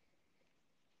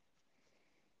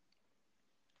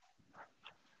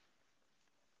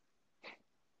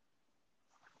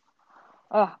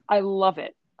 I love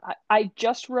it. I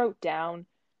just wrote down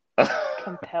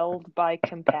compelled by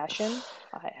compassion.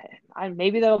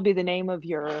 Maybe that'll be the name of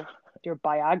your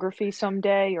biography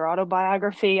someday, your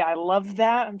autobiography. I love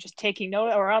that. I'm just taking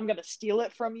note, or I'm going to steal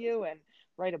it from you and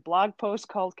write a blog post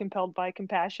called "Compelled by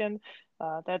Compassion."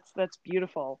 That's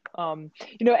beautiful.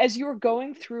 As you were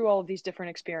going through all of these different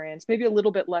experiences, maybe a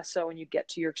little bit less so when you get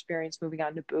to your experience moving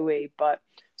on to Bowie, but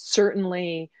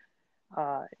certainly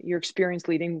your experience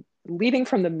leading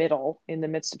from the middle in the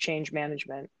midst of change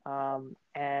management,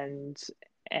 and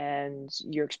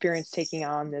your experience taking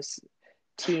on this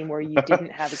team where you didn't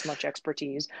have as much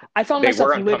expertise. I found They were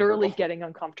myself literally uncomfortable. getting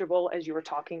uncomfortable as you were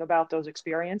talking about those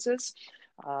experiences,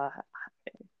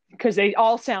 because they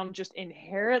all sound just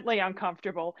inherently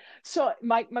uncomfortable. So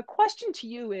my question to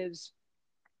you is,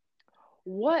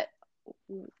 what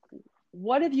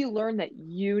what have you learned that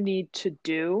you need to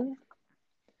do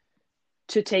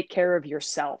to take care of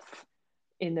yourself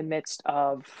in the midst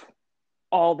of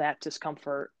all that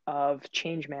discomfort of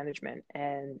change management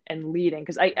and leading?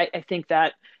 Because I think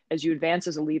that as you advance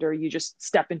as a leader, you just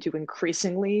step into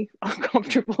increasingly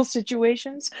uncomfortable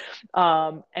situations,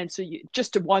 and so you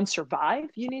just to one survive,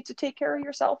 you need to take care of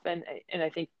yourself, and I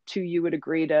think two, you would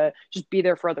agree to just be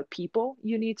there for other people,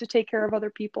 you need to take care of other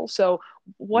people. So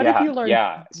what have Yeah, you learned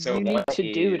yeah. So you one need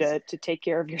to do is to take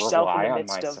care of yourself in rely the on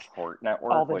my midst of support all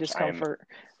network, the which I'm discomfort?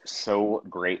 so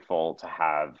grateful to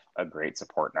have a great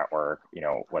support network,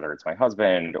 whether it's my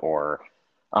husband or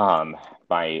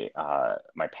my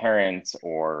parents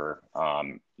or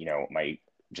my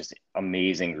just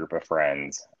amazing group of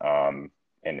friends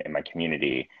in my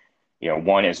community.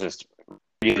 One is just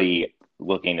really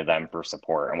looking to them for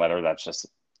support, and whether that's just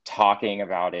talking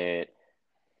about it,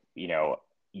 you know,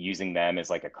 using them as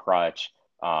like a crutch,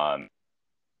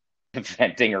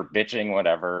 venting or bitching,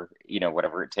 whatever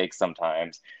it takes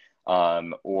sometimes,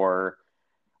 or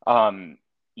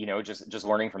just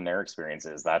learning from their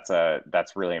experiences.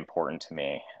 That's really important to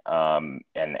me,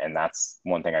 and that's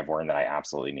one thing I've learned that I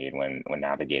absolutely need when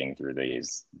navigating through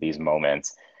these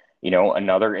moments.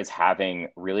 Another is having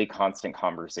really constant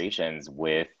conversations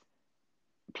with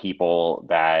people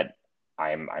that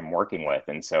I'm working with.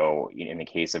 And so in the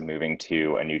case of moving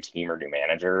to a new team or new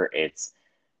manager, it's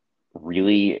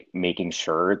really making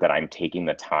sure that I'm taking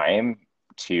the time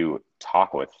to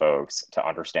talk with folks, to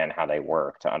understand how they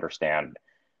work, to understand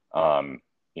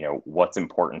what's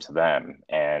important to them,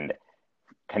 and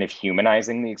kind of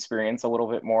humanizing the experience a little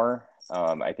bit more.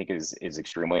 I think is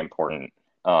extremely important.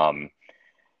 Um,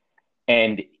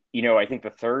 and I think the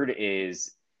third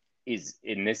is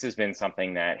and this has been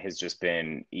something that has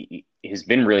been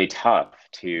really tough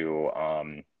to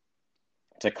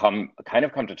come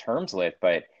to terms with,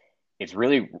 but it's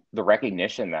really the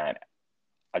recognition that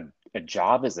a, a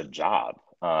job is a job.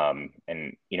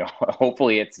 And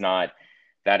hopefully it's not,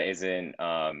 that isn't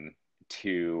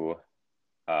too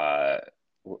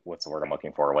what's the word I'm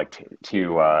looking for, like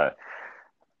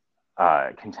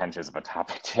contentious of a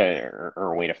topic or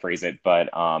a way to phrase it, but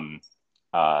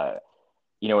uh,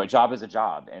 a job is a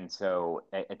job. And so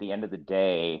at the end of the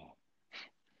day,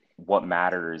 what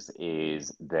matters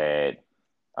is that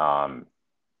um,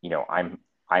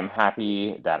 I'm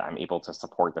happy that I'm able to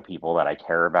support the people that I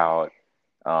care about,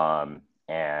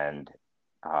 and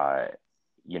uh,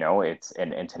 it's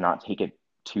and to not take it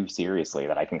too seriously.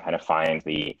 That I can kind of find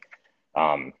the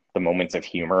moments of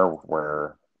humor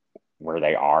where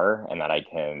they are, and that I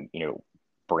can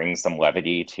bring some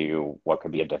levity to what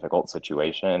could be a difficult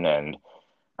situation. And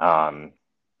at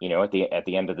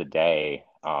the end of the day,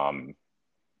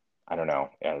 I don't know.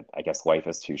 I guess life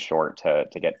is too short to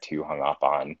get too hung up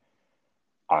on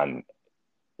on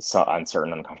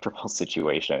certain uncomfortable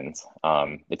situations.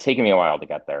 It's taken me a while to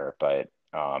get there, but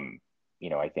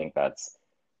I think that's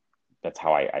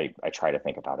how I try to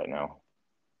think about it now.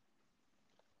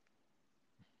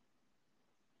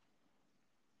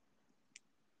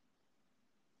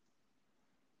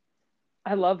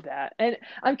 I love that. And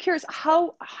I'm curious,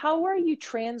 how are you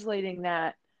translating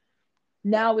that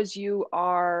now as you're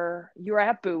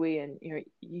at Bowie, and you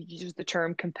use the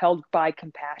term compelled by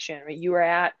compassion. I mean, you are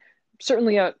at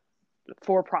certainly a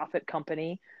for-profit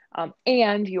company,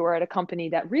 and you are at a company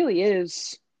that really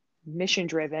is mission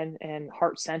driven and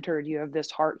heart centered. You have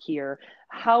this heart here.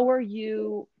 How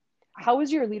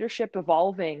is your leadership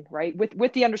evolving, right?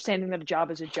 With the understanding that a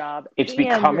job is a job, It's and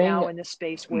you're becoming now in this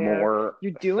space where more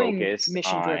you're doing focused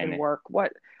mission driven on work.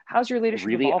 How's your leadership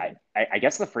really, evolving? I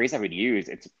guess the phrase I would use,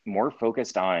 it's more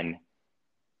focused on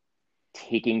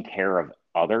taking care of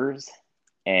others,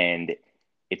 and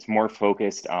it's more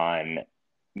focused on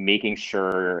making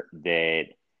sure that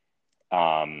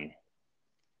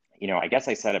I guess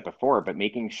I said it before, but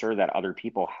making sure that other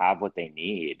people have what they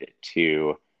need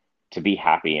to be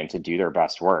happy and to do their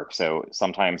best work. So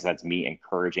sometimes that's me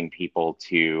encouraging people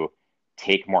to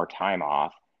take more time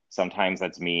off. Sometimes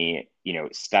that's me,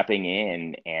 stepping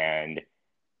in and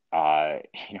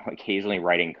occasionally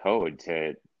writing code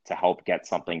to help get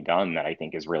something done that I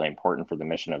think is really important for the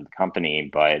mission of the company.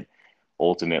 But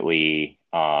ultimately,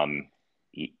 I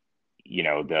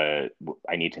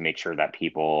need to make sure that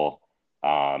people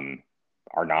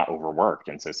are not overworked,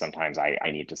 and so sometimes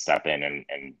I need to step in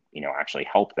and actually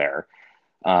help there.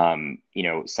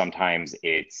 Sometimes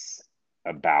it's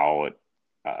about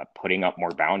putting up more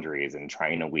boundaries and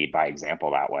trying to lead by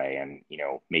example that way, and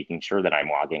making sure that I'm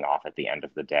logging off at the end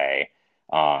of the day,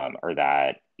 or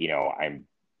that I'm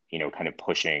kind of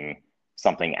pushing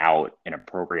something out an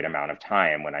appropriate amount of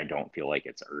time when I don't feel like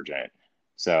it's urgent.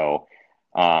 So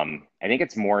I think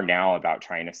it's more now about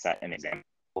trying to set an example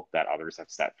that others have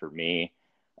set for me.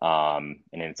 And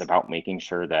it's about making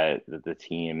sure that the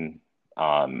team,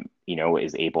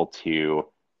 is able to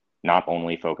not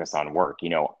only focus on work.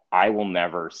 I will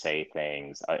never say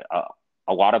things.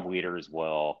 A lot of leaders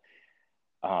will,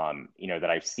 that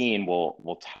I've seen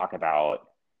will talk about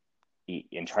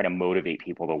and try to motivate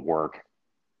people to work,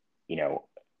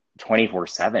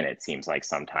 24/7, it seems like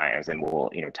sometimes, and we'll,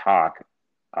 talk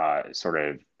sort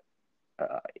of,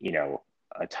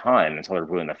 a ton until they're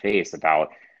blue in the face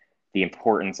about the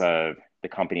importance of the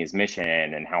company's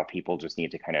mission and how people just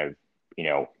need to kind of,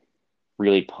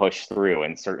 really push through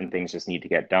and certain things just need to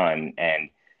get done. And,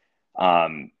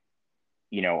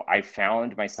 I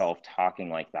found myself talking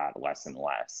like that less and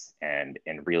less, and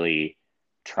really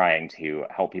trying to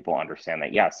help people understand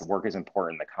that, yes, the work is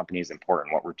important, the company is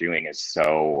important, what we're doing is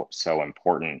so, so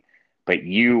important, but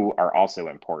you are also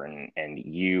important, and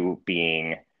you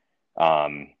being,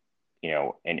 and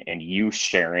you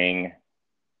sharing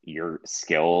your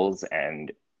skills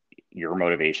and your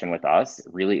motivation with us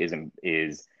really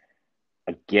is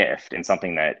a gift and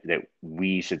something that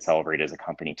we should celebrate as a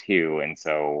company too. And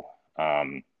so,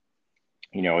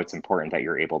 it's important that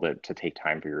you're able to take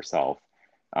time for yourself.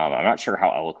 I'm not sure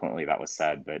how eloquently that was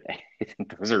said, but I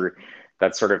think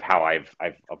that's sort of how I've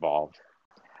evolved.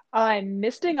 I'm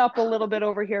misting up a little bit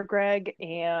over here, Greg,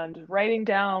 and writing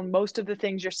down most of the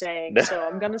things you're saying. So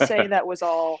I'm going to say that was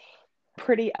all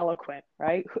pretty eloquent,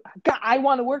 right? God, I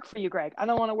want to work for you, Greg. I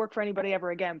don't want to work for anybody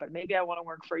ever again, but maybe I want to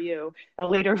work for you. A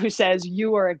leader who says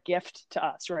you are a gift to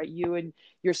us, right? You and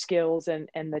your skills and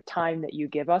the time that you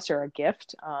give us are a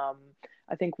gift.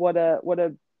 I think what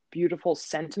a beautiful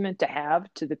sentiment to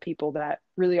have to the people that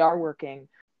really are working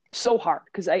so hard.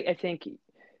 Because I think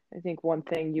one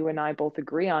thing you and I both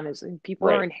agree on is people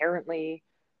are Right. inherently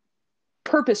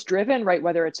purpose driven, right?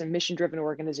 Whether it's a mission driven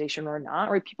organization or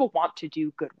not, right? People want to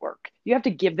do good work. You have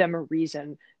to give them a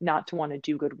reason not to want to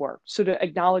do good work. So to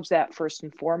acknowledge that first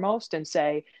and foremost and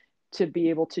say, to be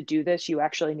able to do this, you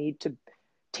actually need to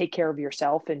take care of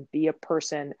yourself and be a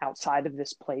person outside of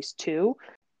this place too.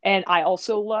 And I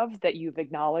also love that you've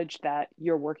acknowledged that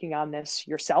you're working on this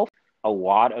yourself. A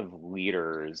lot of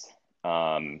leaders,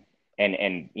 and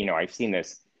I've seen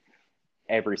this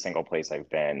every single place I've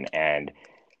been, and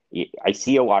I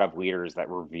see a lot of leaders that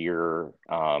revere,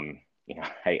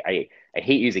 I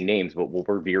hate using names, but will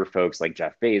revere folks like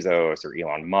Jeff Bezos or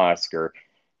Elon Musk, or,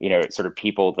 sort of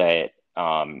people that,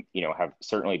 have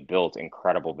certainly built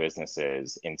incredible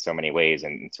businesses in so many ways.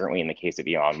 And certainly in the case of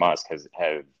Elon Musk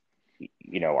are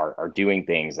doing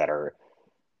things that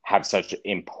have such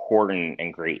important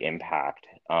and great impact.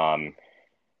 And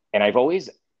I've always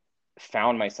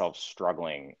found myself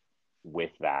struggling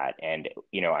with that. And,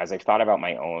 as I've thought about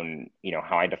my own,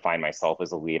 how I define myself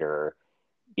as a leader,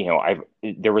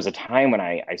 there was a time when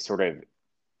I sort of,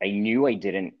 I knew I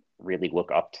didn't really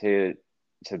look up to,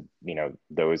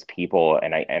 those people.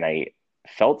 And I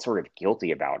felt sort of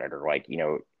guilty about it, or like,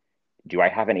 do I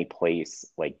have any place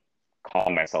like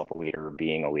calling myself a leader,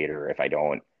 being a leader, if I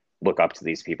don't look up to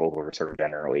these people who are sort of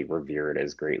generally revered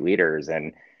as great leaders?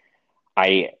 And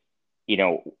I,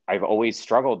 I've always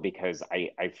struggled because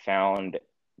I found,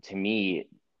 to me,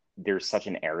 there's such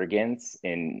an arrogance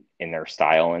in their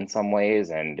style in some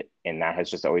ways, and that has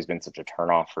just always been such a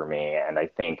turnoff for me. And I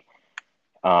think,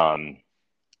 um,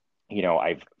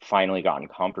 I've finally gotten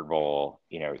comfortable,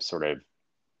 sort of,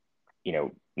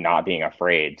 not being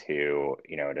afraid to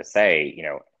say,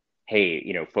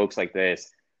 hey, folks like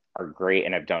this are great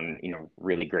and have done,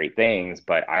 really great things,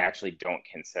 but I actually don't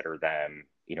consider them,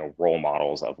 role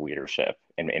models of leadership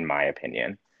in my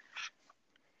opinion.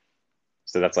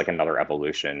 So that's like another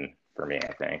evolution for me,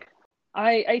 I think.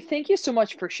 I thank you so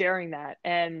much for sharing that.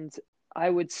 And I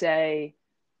would say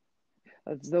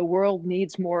the world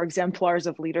needs more exemplars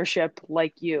of leadership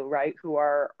like you, right? Who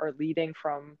are leading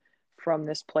from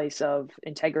this place of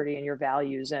integrity and your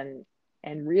values, and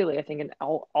really, I think in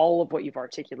all of what you've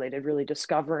articulated, really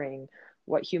discovering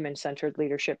what human-centered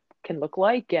leadership can look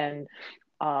like. And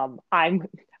I'm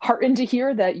heartened to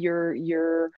hear that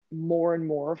you're more and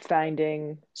more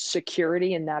finding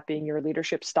security in that being your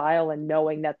leadership style, and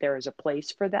knowing that there is a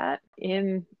place for that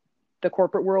in the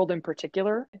corporate world in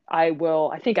particular. I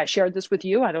think I shared this with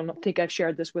you. I don't think I've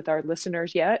shared this with our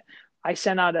listeners yet. I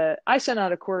sent out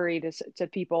a query to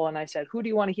people, and I said, who do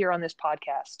you want to hear on this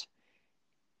podcast?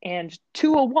 And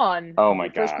 201, Oh my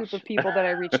the first group gosh. of people that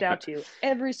I reached out to,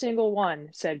 every single one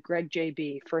said Greg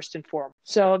JB first and foremost.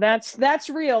 So that's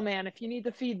real, man. If you need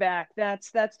the feedback, that's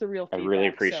the real I really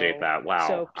feedback. appreciate that. So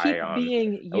Wow. keep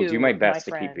being I'll do my you, my best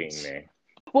to keep being friends. me.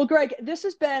 Well, Greg, this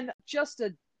has been just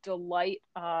a delight.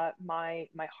 My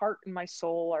heart and my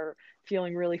soul are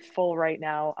feeling really full right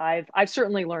now. I've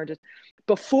certainly learned it.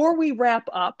 Before we wrap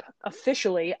up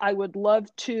officially, I would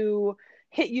love to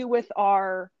hit you with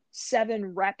our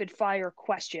 7 rapid fire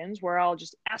questions, where I'll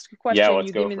just ask a Yeah, question, let's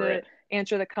you give go me for the it.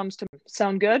 answer that comes to mind.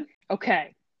 Sound good?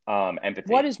 Okay. What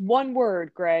Empathy. is one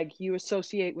word, Greg, you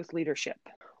associate with leadership?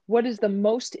 What is the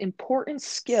most important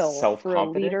skill for a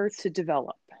leader Self-confidence. to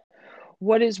develop?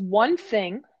 What is one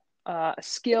thing, a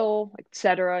skill,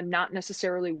 etc., not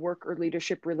necessarily work or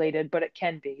leadership related, but it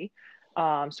can be.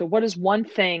 So what is one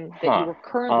thing that you Huh. are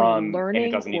currently And it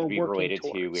learning doesn't need or to be working related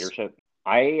to towards? leadership.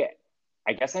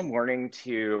 I guess I'm learning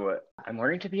to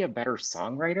be a better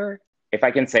songwriter, if I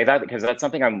can say that, because that's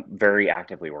something I'm very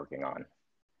actively working on.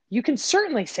 You can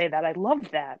certainly say that. I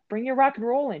love that. Bring your rock and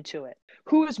roll into it.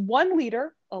 Who is one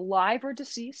leader, alive or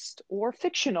deceased or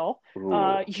fictional,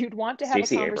 Ooh, you'd want to have a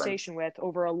Stacey Abrams. conversation with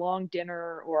over a long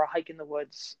dinner or a hike in the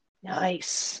woods?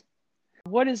 Nice.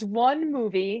 What is one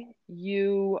movie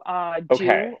you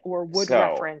Okay. do or would So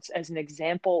reference as an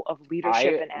example of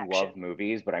leadership I in action? love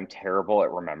movies, but I'm terrible at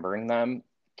remembering them.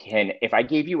 If I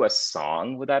gave you a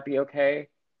song, would that be okay?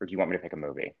 Or do you want me to pick a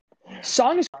movie?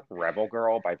 Song is Rebel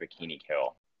Girl by Bikini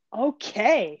Kill.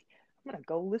 okay. I'm going to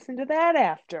go listen to that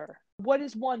after. What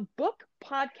is one book,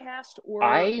 podcast, or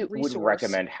I would resource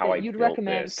recommend How that I you'd Built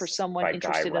recommend for This someone by Guy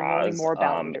interested in learning Raz. more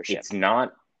about leadership? It's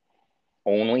not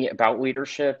only about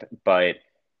leadership, but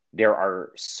there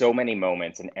are so many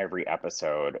moments in every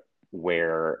episode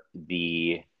where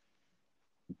the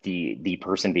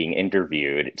person being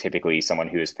interviewed, typically someone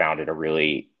who has founded a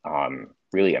really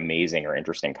amazing or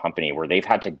interesting company, where they've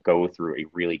had to go through a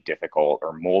really difficult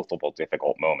or multiple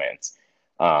difficult moments.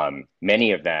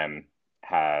 Many of them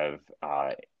have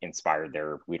inspired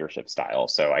their leadership style.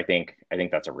 So I think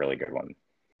that's a really good one.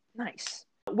 Nice.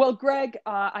 Well, Greg,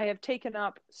 I have taken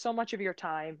up so much of your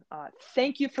time.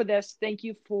 Thank you for this. Thank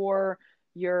you for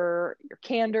your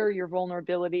candor, your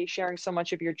vulnerability, sharing so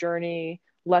much of your journey,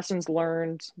 lessons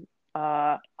learned,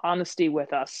 honesty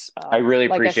with us. I really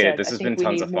Like I appreciate it. said, This I has been think we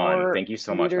tons need of fun. more Thank you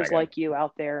so much, leaders Megan. like you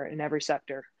out there in every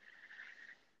sector.